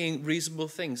saying reasonable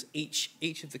things.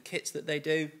 Each of the kits that they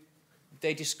do,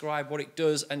 they describe what it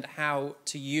does and how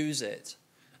to use it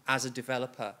as a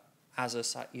developer, as a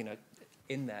site,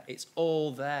 in there. It's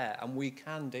all there, and we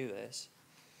can do this.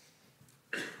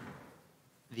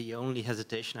 The only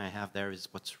hesitation I have there is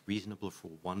what's reasonable for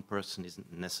one person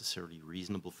isn't necessarily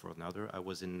reasonable for another. I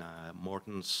was in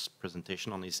Morten's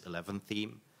presentation on his 11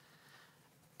 theme,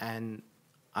 and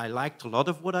I liked a lot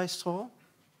of what I saw.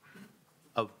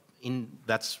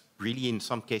 That's really, in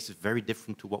some cases, very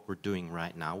different to what we're doing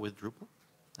right now with Drupal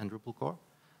and Drupal core.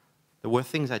 There were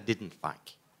things I didn't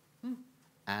like.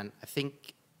 And I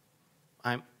think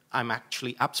I'm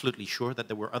actually absolutely sure that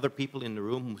there were other people in the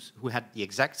room who had the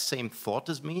exact same thought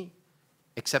as me,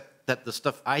 except that the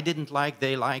stuff I didn't like,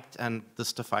 they liked, and the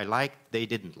stuff I liked, they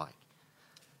didn't like.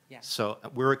 Yeah. So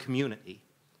we're a community.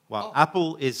 While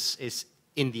Apple is,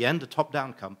 in the end, a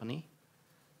top-down company,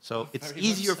 so it's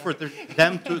easier for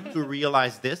them to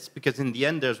realize this, because in the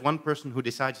end, there's one person who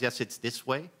decides, yes, it's this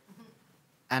way,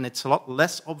 and it's a lot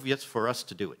less obvious for us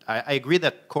to do it. I agree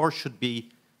that core should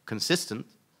be consistent.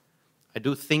 I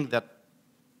do think that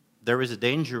there is a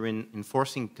danger in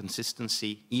enforcing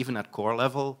consistency, even at core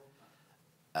level,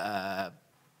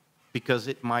 because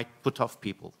it might put off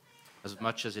people as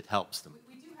much as it helps them.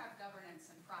 We do have governance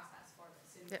and process for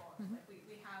this in core. Like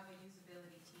we have a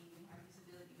usability team, we have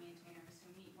usability maintainers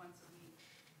who meet once a week,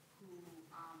 who,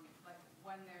 like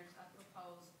when there's a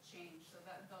proposed change, so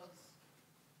that those,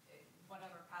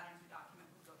 whatever patterns we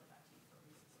document will go to that team for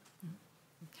reasons.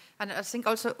 And I think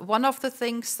also one of the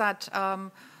things that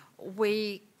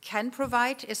we can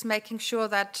provide is making sure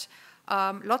that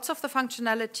lots of the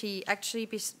functionality actually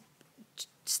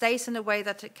stays in a way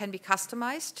that it can be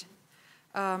customized.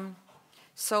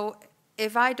 So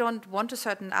if I don't want a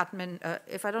certain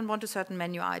if I don't want a certain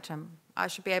menu item, I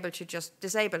should be able to just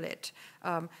disable it.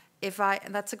 And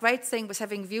that's a great thing with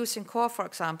having views in core, for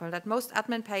example, that most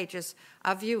admin pages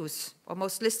are views, or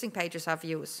most listing pages are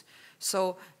views.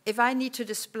 So if I need to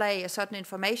display a certain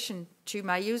information to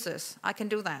my users, I can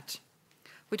do that.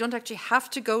 We don't actually have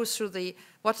to go through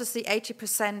what is the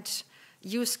 80%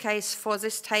 use case for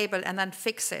this table and then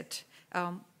fix it.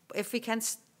 If we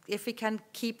can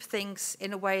keep things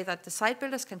in a way that the site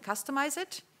builders can customize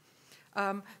it,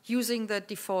 using the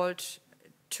default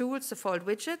tools, default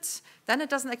widgets, then it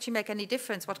doesn't actually make any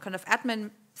difference what kind of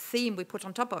admin theme we put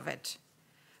on top of it.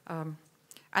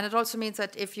 And it also means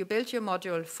that if you build your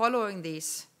module following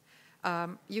these,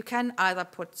 You can either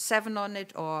put 7 on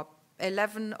it or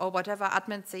 11 or whatever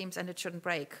admin themes, and it shouldn't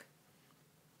break.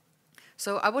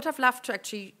 So I would have loved to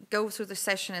actually go through the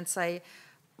session and say,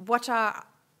 what are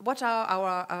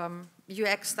our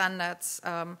UX standards?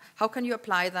 How can you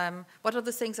apply them? What are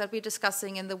the things that we're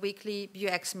discussing in the weekly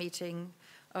UX meeting?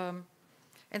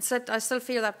 Instead, I still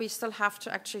feel that we still have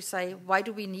to actually say, why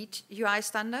do we need UI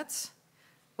standards?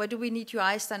 Why do we need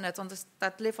UI standards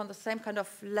that live on the same kind of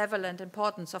level and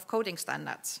importance of coding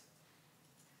standards?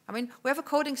 I mean, we have a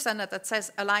coding standard that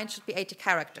says a line should be 80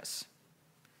 characters.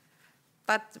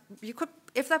 But you could,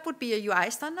 if that would be a UI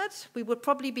standard, we would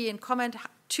probably be in comment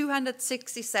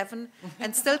 267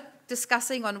 and still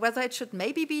discussing on whether it should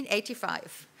maybe be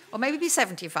 85 or maybe be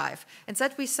 75.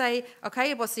 Instead, we say,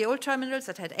 okay, it was the old terminals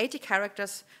that had 80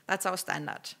 characters, that's our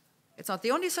standard. It's not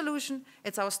the only solution,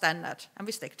 it's our standard, and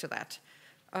we stick to that.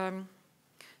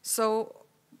 So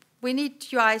we need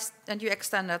UI and UX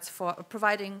standards for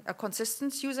providing a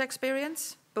consistent user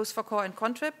experience, both for core and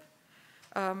contrib.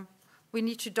 We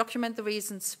need to document the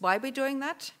reasons why we're doing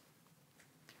that.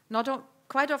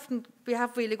 Quite often we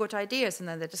have really good ideas and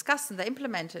then they're discussed and they're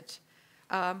implemented,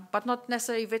 but not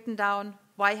necessarily written down,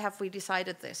 why have we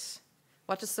decided this?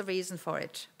 What is the reason for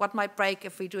it? What might break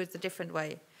if we do it a different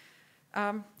way?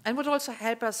 And would also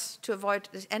help us to avoid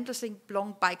this endlessly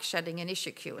long bike shedding in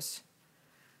issue queues.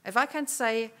 If I can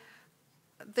say,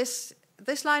 this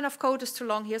line of code is too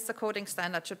long, here's the coding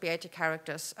standard, should be 80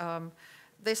 characters.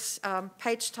 This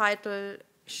page title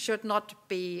should not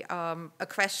be a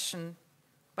question,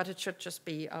 but it should just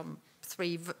be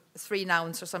three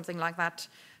nouns or something like that.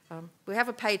 We have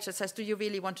a page that says, do you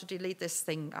really want to delete this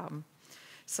thing?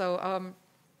 So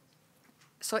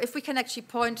if we can actually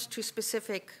point to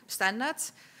specific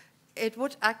standards, it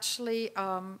would actually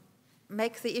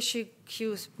make the issue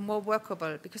queues more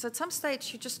workable. Because at some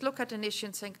stage, you just look at an issue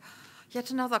and think,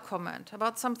 yet another comment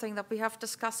about something that we have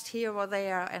discussed here or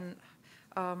there, and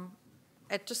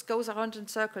it just goes around in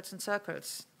circles and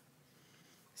circles.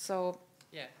 So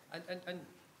yeah, and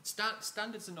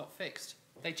standards are not fixed.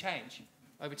 They change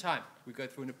over time. We go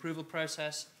through an approval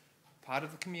process, part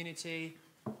of the community.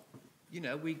 You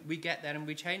know, we get there and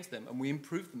we change them and we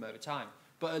improve them over time.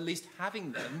 But at least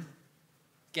having them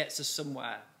gets us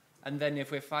somewhere. And then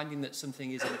if we're finding that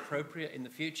something is inappropriate in the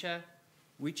future,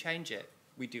 we change it.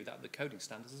 We do that with the coding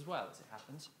standards as well, as it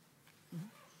happens. Mm-hmm.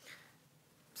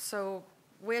 So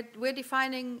we're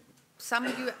defining some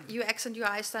UX and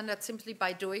UI standards simply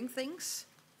by doing things,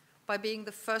 by being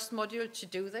the first module to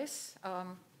do this,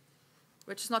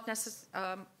 which is not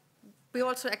necessary. We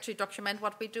also actually document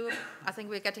what we do. I think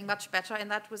we're getting much better in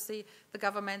that with the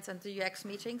governments and the UX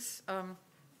meetings.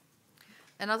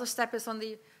 Another step is on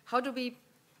the how do we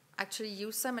actually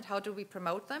use them and how do we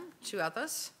promote them to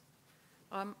others.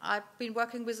 I've been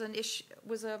working with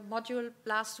a module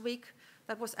last week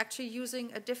that was actually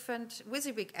using a different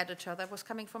WYSIWYG editor that was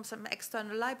coming from some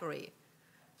external library.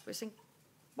 We think,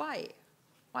 why?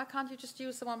 Why can't you just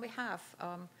use the one we have?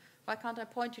 Why can't I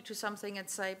point you to something and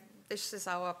say, this is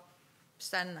our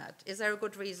standard? Is there a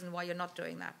good reason why you're not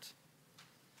doing that?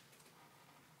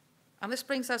 And this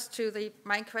brings us to the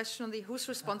main question on the who's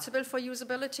responsible for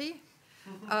usability.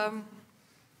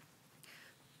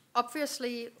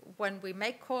 Obviously, when we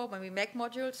make core, when we make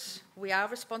modules, we are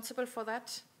responsible for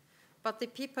that. But the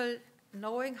people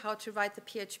knowing how to write the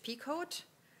PHP code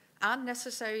aren't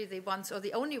necessarily the ones or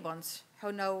the only ones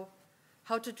who know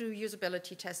how to do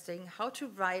usability testing, how to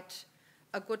write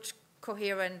a good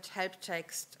coherent help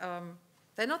text.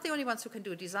 They're not the only ones who can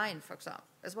do design, for example,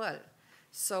 as well.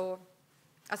 So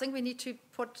I think we need to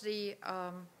put the,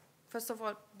 first of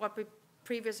all, what we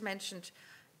previously mentioned,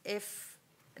 if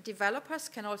developers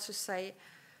can also say,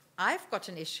 I've got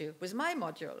an issue with my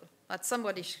module that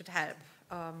somebody should help.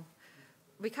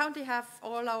 We currently have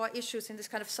all our issues in this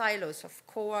kind of silos of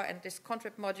core and this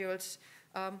contrib modules.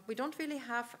 We don't really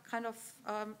have kind of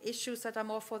issues that are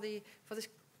more for this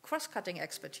cross-cutting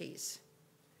expertise.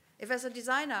 If as a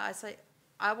designer I say,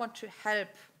 I want to help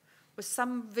with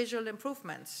some visual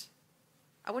improvements,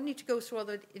 I wouldn't need to go through all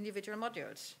the individual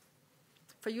modules.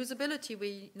 For usability,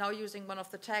 we're now using one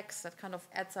of the tags that kind of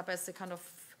adds up as the kind of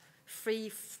free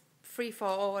for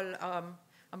all,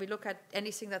 and we look at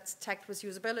anything that's tagged with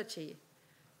usability.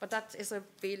 But that is a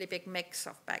really big mix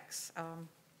of bags.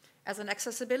 As an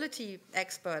accessibility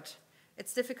expert,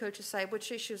 it's difficult to say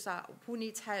which issues are, who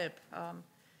needs help.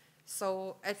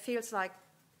 So it feels like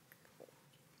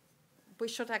we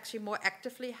should actually more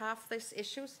actively have these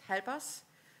issues, help us,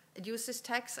 use these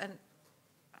tags, and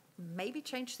maybe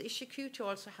change the issue queue to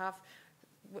also have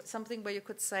something where you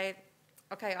could say,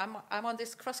 okay, I'm on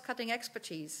this cross-cutting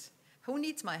expertise. Who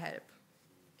needs my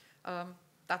help?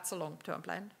 that's a long-term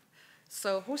plan.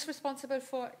 So who's responsible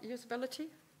for usability?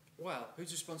 Well,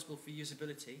 who's responsible for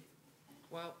usability?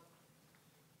 Well,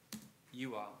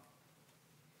 you are.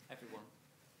 Everyone.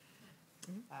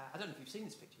 I don't know if you've seen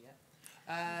this picture yet.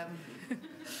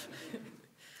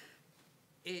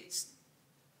 It's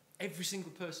every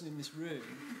single person in this room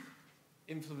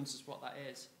influences what that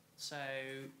is. So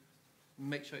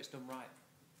make sure it's done right.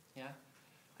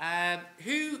 Yeah.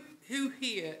 Who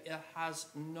here has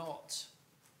not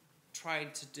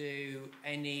tried to do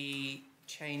any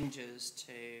changes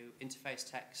to interface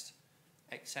text,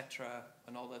 etc.,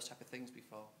 and all those type of things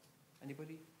before?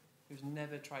 Anybody who's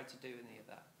never tried to do any of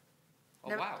that? Oh,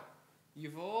 Never. wow.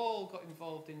 You've all got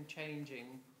involved in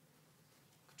changing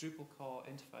Drupal core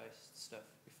interface stuff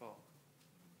before.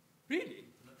 Really?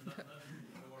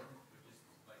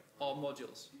 Or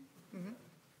modules? Mm-hmm.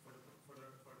 For the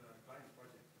client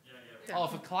project. Yeah. Oh,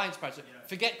 for clients project.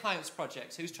 Forget clients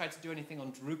projects. Who's tried to do anything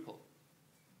on Drupal?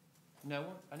 No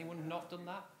one? Anyone not done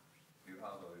that? Who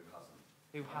has or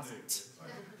who hasn't? Who hasn't?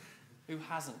 Who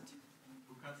hasn't?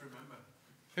 Who can't remember?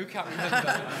 Who can't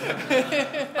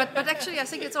remember? But actually, I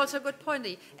think it's also a good point.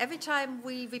 Every time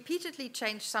we repeatedly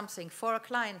change something for a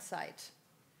client side,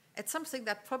 it's something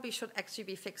that probably should actually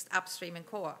be fixed upstream in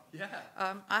core. Yeah.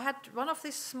 I had one of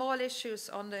these small issues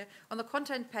on the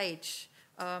content page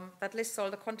that lists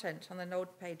all the content on the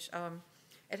node page.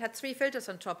 It had 3 filters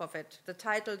on top of it: the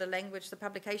title, the language, the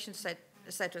publication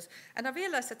status. And I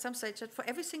realized at some stage that for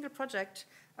every single project,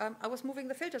 I was moving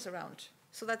the filters around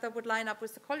so that they would line up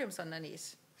with the columns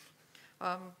underneath.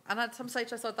 And at some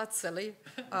stage I thought, that's silly.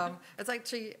 It's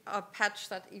actually a patch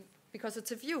that, because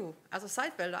it's a view, as a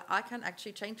site builder, I can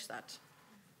actually change that.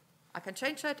 I can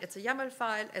change that. It's a YAML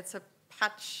file. It's a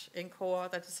patch in core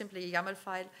that is simply a YAML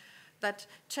file that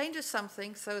changes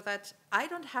something so that I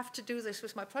don't have to do this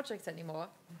with my projects anymore,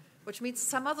 which means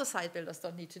some other site builders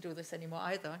don't need to do this anymore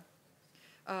either.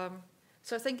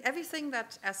 So I think everything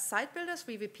that as site builders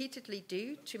we repeatedly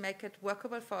do to make it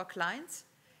workable for our clients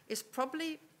is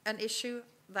probably an issue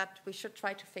that we should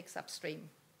try to fix upstream.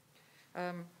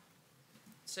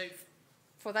 So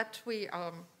for that we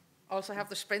also have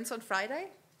the sprints on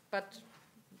Friday, but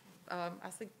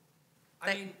I think...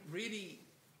 I mean, really,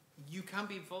 you can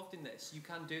be involved in this. You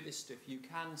can do this stuff. You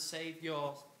can save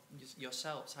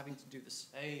yourselves having to do the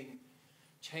same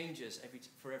changes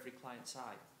for every client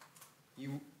side.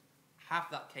 You have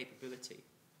that capability.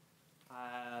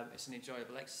 It's an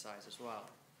enjoyable exercise as well.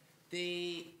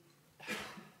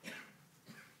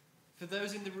 For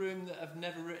those in the room that have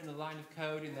never written a line of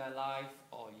code in their life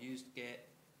or used Git,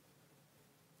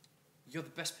 you're the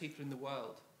best people in the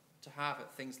world to have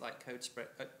at things like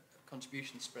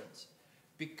contribution sprints,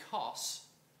 because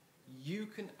you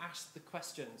can ask the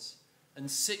questions and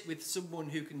sit with someone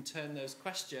who can turn those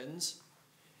questions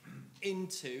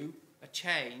into a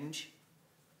change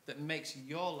that makes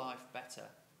your life better.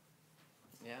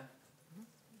 Yeah?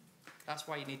 That's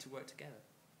why you need to work together.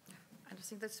 And I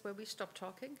think that's where we stop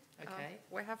talking. Okay.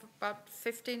 We have about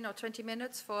 15 or 20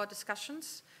 minutes for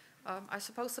discussions. I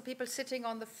suppose the people sitting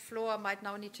on the floor might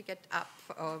now need to get up.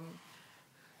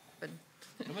 But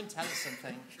Come and tell us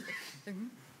something.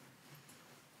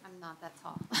 I'm not that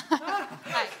tall.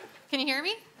 Hi. Can you hear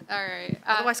me? All right.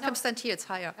 otherwise, no. come stand here. It's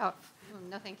higher. Oh,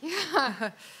 no, thank you.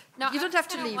 No, You don't have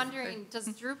to leave. I'm wondering, does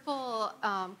Drupal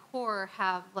core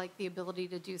have like the ability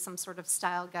to do some sort of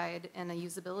style guide in a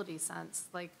usability sense?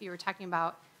 Like you were talking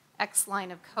about X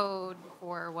line of code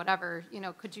or whatever. You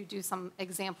know, could you do some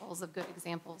examples of good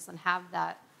examples and have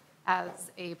that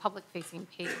as a public-facing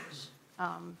page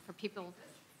for people?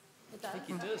 I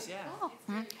think it does, yeah. Oh.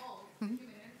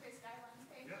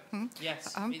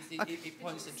 Yes, it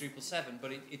points to Drupal 7,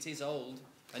 but it is old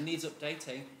and needs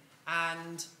updating,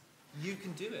 and you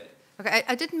can do it. Okay,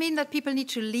 I didn't mean that people need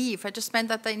to leave. I just meant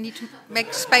that they need to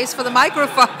make space for the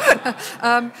microphone.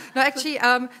 No, actually,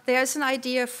 there is an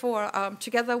idea for,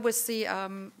 together with the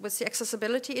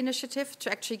accessibility initiative,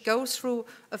 to actually go through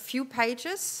a few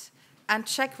pages and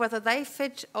check whether they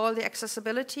fit all the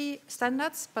accessibility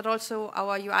standards, but also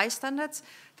our UI standards,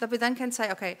 that we then can say,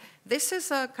 okay, this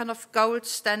is a kind of gold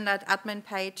standard admin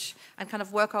page, and kind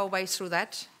of work our way through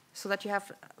that, so that you have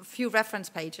a few reference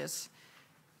pages.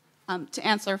 To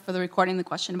answer for the recording the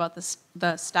question about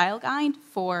the style guide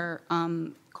for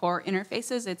core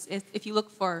interfaces, if you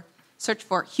search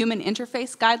for human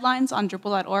interface guidelines on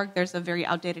Drupal.org, there's a very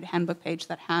outdated handbook page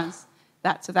that has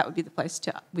that, so that would be the place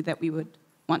that we would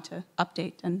want to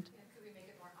update and Could we make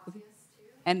it more obvious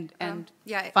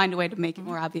too? find a way to make it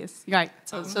more obvious, right?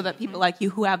 So that people like you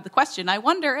who have the question, I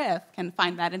wonder if, can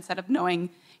find that instead of knowing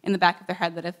in the back of their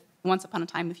head that if once upon a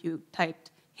time if you typed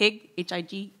HIG,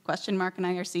 H-I-G, question mark, and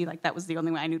IRC, like that was the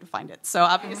only way I knew to find it. So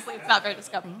obviously it's not very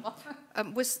discoverable.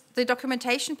 With the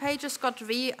documentation pages got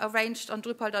rearranged on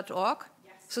Drupal.org.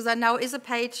 Yes. So there now is a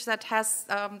page that has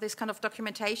this kind of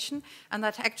documentation and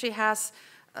that actually has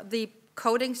the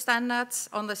coding standards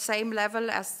on the same level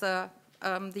as the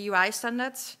UI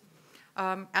standards.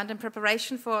 And in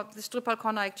preparation for this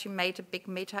DrupalCon, I actually made a big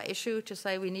meta issue to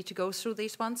say we need to go through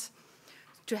these ones,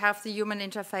 to have the human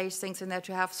interface things in there,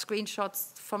 to have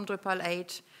screenshots from Drupal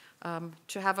 8,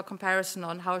 to have a comparison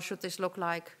on how should this look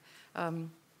like. And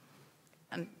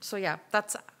so yeah,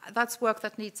 that's work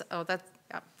that needs,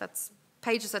 that's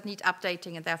pages that need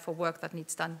updating and therefore work that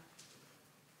needs done.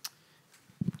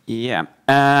 Yeah,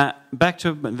 back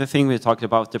to the thing we talked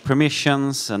about, the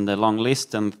permissions and the long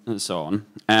list and so on.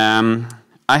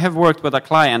 I have worked with a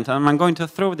client, and I'm going to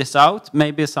throw this out.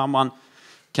 Maybe someone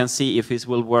can see if this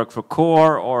will work for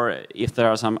core or if there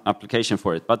are some application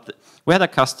for it. But we had a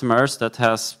customer that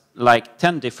has like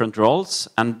 10 different roles,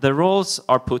 and the roles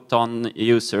are put on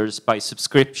users by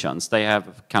subscriptions. They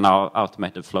have kind of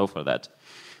automated flow for that.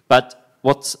 But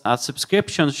what a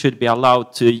subscription should be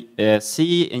allowed to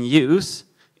see and use,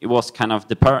 it was kind of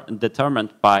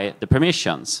determined by the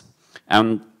permissions.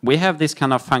 And we have this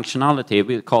kind of functionality,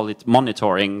 we call it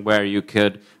monitoring, where you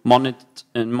could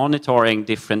monitoring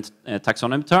different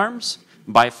taxonomy terms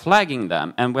by flagging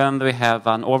them, and when we have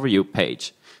an overview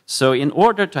page. So in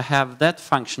order to have that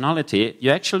functionality, you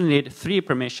actually need 3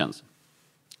 permissions.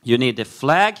 You need the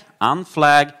flag,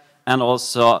 unflag, and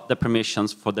also the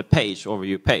permissions for the page,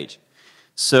 overview page.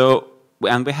 So,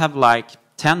 and we have like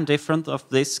 10 different of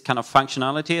this kind of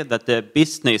functionality that the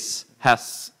business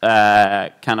has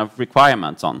kind of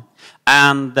requirements on.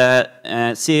 And the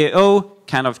CEO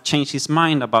kind of changed his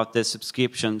mind about the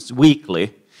subscriptions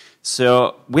weekly.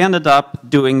 So we ended up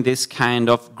doing this kind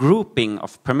of grouping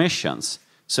of permissions.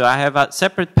 So I have a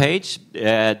separate page,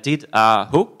 did a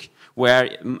hook,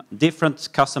 where different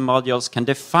custom modules can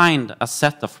define a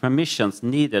set of permissions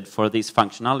needed for this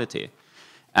functionality.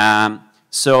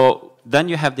 So then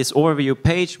you have this overview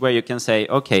page where you can say,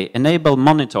 okay, enable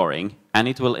monitoring, and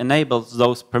it will enable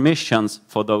those permissions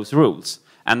for those rules.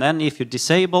 And then if you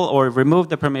disable or remove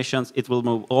the permissions, it will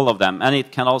move all of them. And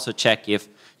it can also check if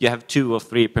you have 2 or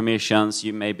 3 permissions,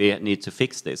 you maybe need to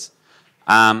fix this.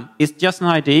 It's just an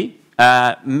idea.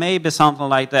 Maybe something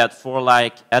like that for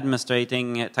like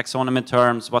administrating taxonomy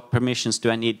terms, what permissions do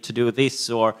I need to do this,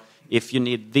 or if you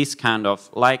need this kind of,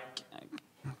 like,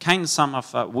 kind of some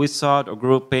of wizard or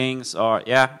groupings, or,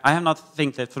 yeah, I have not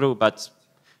think that through, but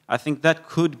I think that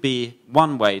could be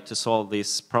one way to solve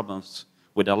these problems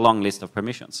with a long list of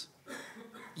permissions.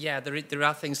 Yeah, there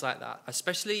are things like that,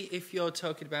 especially if you're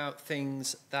talking about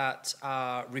things that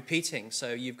are repeating.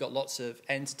 So you've got lots of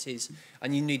entities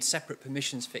and you need separate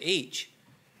permissions for each.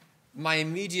 My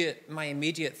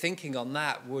immediate thinking on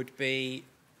that would be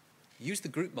use the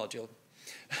group module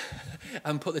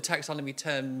and put the taxonomy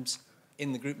terms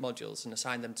in the group modules and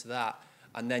assign them to that,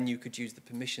 and then you could use the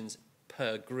permissions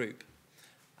per group.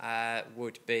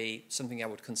 Would be something I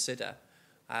would consider.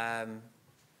 I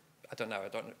don't know.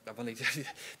 I've only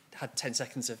had 10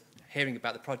 seconds of hearing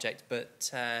about the project,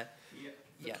 but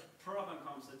The problem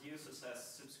comes that users has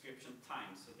subscription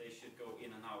time, so they should go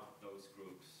in and out of those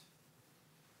groups.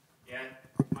 Yeah,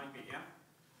 might be. Yeah,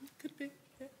 could be.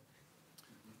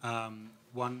 Yeah.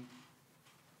 One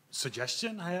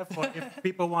suggestion I have for if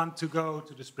people want to go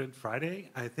to the Sprint Friday,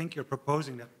 I think you're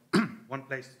proposing that one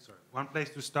place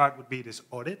to start would be this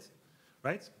audit,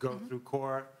 right? Go through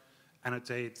core,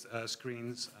 annotate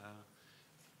screens.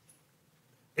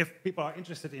 If people are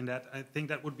interested in that, I think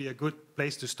that would be a good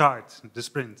place to start the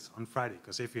sprint on Friday,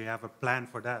 because if you have a plan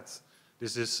for that,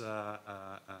 this is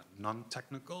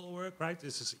non-technical work, right?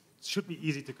 Should be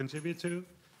easy to contribute to,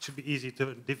 should be easy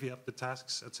to divvy up the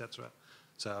tasks, etc.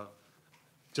 So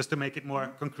just to make it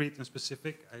more concrete and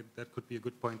specific, that could be a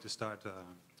good point to start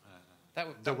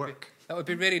the work. That would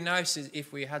be really nice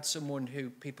if we had someone who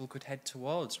people could head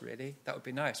towards, really. That would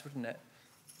be nice, wouldn't it?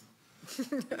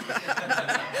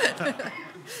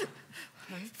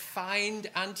 Find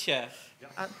Antje.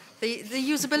 The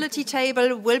usability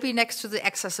table will be next to the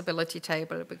accessibility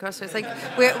table, because I think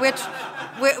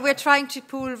we're trying to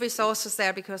pool resources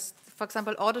there, because, for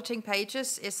example, auditing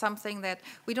pages is something that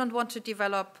we don't want to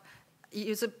develop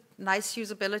nice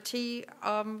usability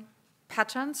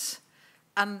patterns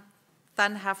and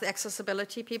then have the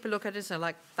accessibility. People look at it and are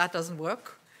like, that doesn't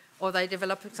work. Or they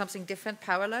develop something different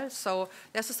parallel. So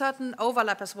there's a certain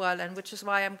overlap as well, and which is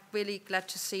why I'm really glad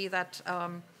to see that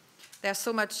there's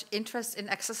so much interest in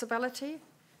accessibility.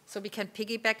 So we can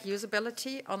piggyback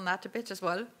usability on that a bit as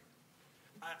well.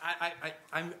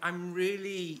 I'm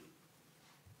really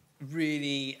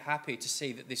really happy to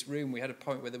see that this room, we had a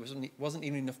point where there wasn't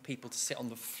even enough people to sit on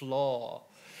the floor,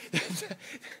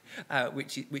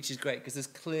 which is great, because there's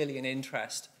clearly an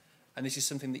interest, and this is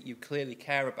something that you clearly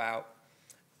care about.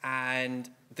 And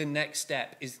the next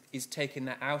step is taking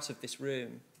that out of this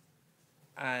room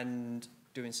and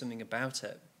doing something about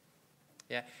it.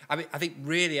 Yeah, I mean, I think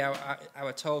really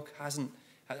our talk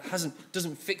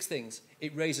doesn't fix things.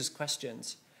 It raises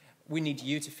questions. We need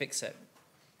you to fix it.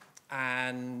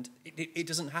 And it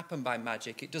doesn't happen by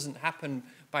magic. It doesn't happen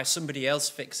by somebody else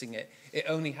fixing it. It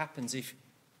only happens if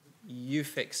you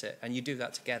fix it, and you do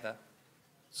that together.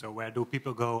 So where do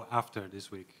people go after this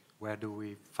week? Where do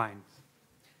we find?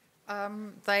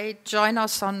 They join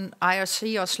us on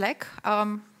IRC or Slack,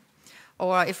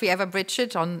 or if we ever bridge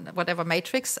it on whatever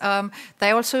matrix.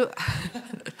 They also,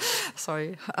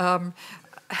 sorry,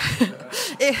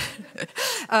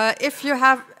 if you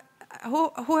have,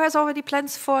 who has already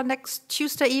plans for next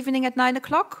Tuesday evening at 9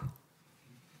 o'clock?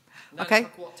 9 Okay.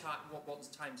 o'clock, what's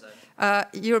the time zone?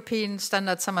 European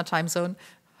Standard Summer Time Zone.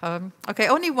 Okay,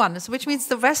 only one, which means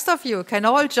the rest of you can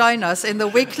all join us in the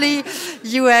weekly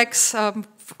UX,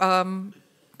 either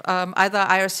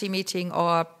IRC meeting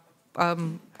or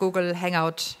Google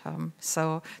Hangout.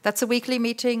 So that's a weekly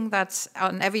meeting that's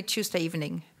on every Tuesday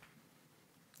evening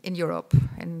in Europe.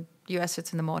 In US,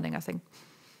 it's in the morning, I think.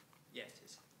 Yes, it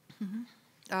is.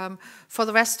 Mm-hmm. For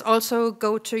the rest, also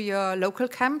go to your local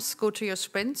camps, go to your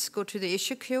sprints, go to the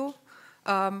issue queue.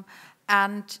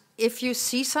 And if you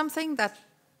see something that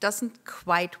doesn't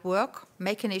quite work,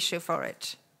 make an issue for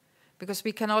it. Because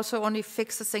we can also only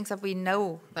fix the things that we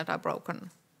know that are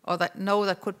broken or that know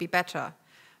that could be better.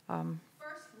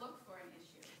 First, look for an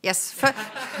issue. Yes. You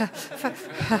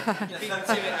beat me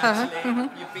to it,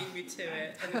 actually. You beat me to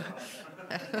it.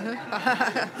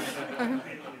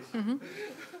 Mm-hmm.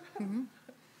 Mm-hmm.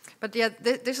 But yeah,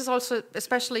 this is also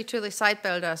especially to the site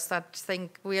builders that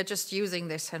think we are just using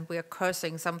this and we are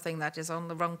cursing something that is on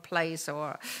the wrong place,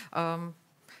 or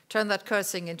turn that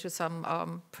cursing into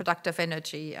some productive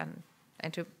energy and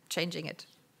into changing it.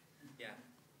 Yeah.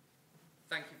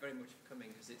 Thank you very much for coming,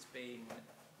 because it's been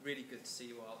really good to see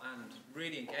you all and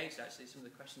really engaged, actually. Some of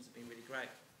the questions have been really great.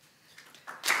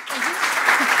 Thank you.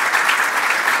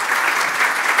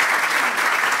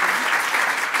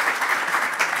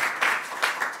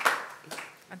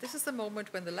 And this is the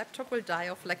moment when the laptop will die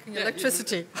of lacking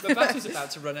electricity. The battery's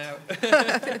about to run out.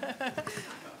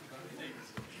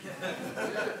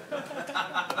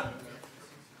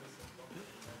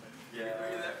 Yeah. Were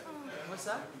you there? What's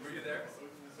that? Were you there?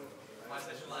 My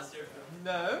session last year?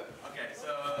 No. Okay,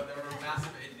 so there were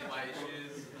massive HDMI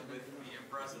issues with the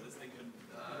Impress, so this thing didn't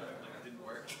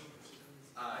work. He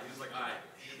was like, alright,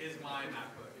 here's my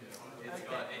MacBook. It's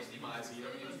got HDMI, so you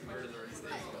don't need converters or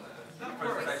anything. The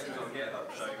presentation's on GitHub,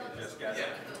 so you can just get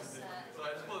it. So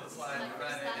I just pulled the slide and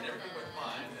ran it, and everything went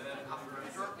fine. And then after a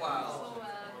short while,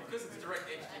 because it's direct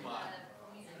HDMI,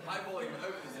 high volume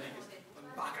over the thing is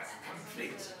backup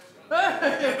complete.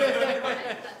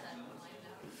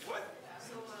 What?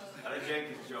 And a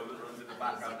Jenkins job that runs in the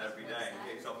background every day and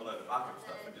kicks off a load of backup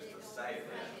stuff and just to save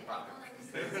it. Backup.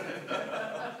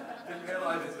 Didn't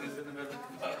realise it was in the middle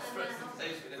of the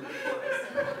presentation. It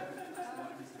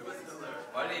was still there.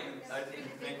 I didn't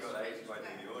even think of that HDMI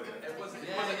in the audio. It wasn't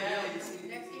Yeah, you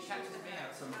see, it catches me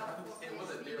out sometimes. It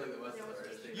wasn't nearly the worst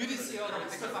thing. You didn't see all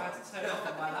the stuff I had to turn off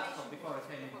on my laptop before I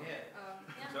came in here.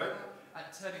 Sorry?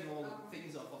 Turning all the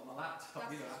things off on my laptop,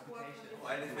 applications. Well,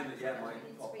 anything that,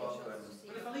 might pop up and...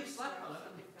 But if I leave Slack on, I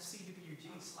leave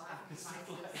CWG Slack and stuff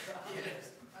like that.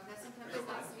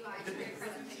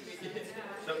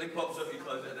 Something pops up, you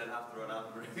close it, and then have to run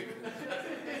out of the room.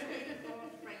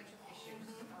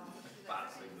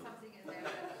 Bad signal.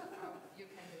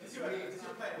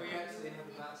 We actually have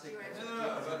a bad signal.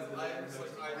 No, but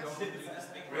I don't do this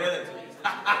thing. Really?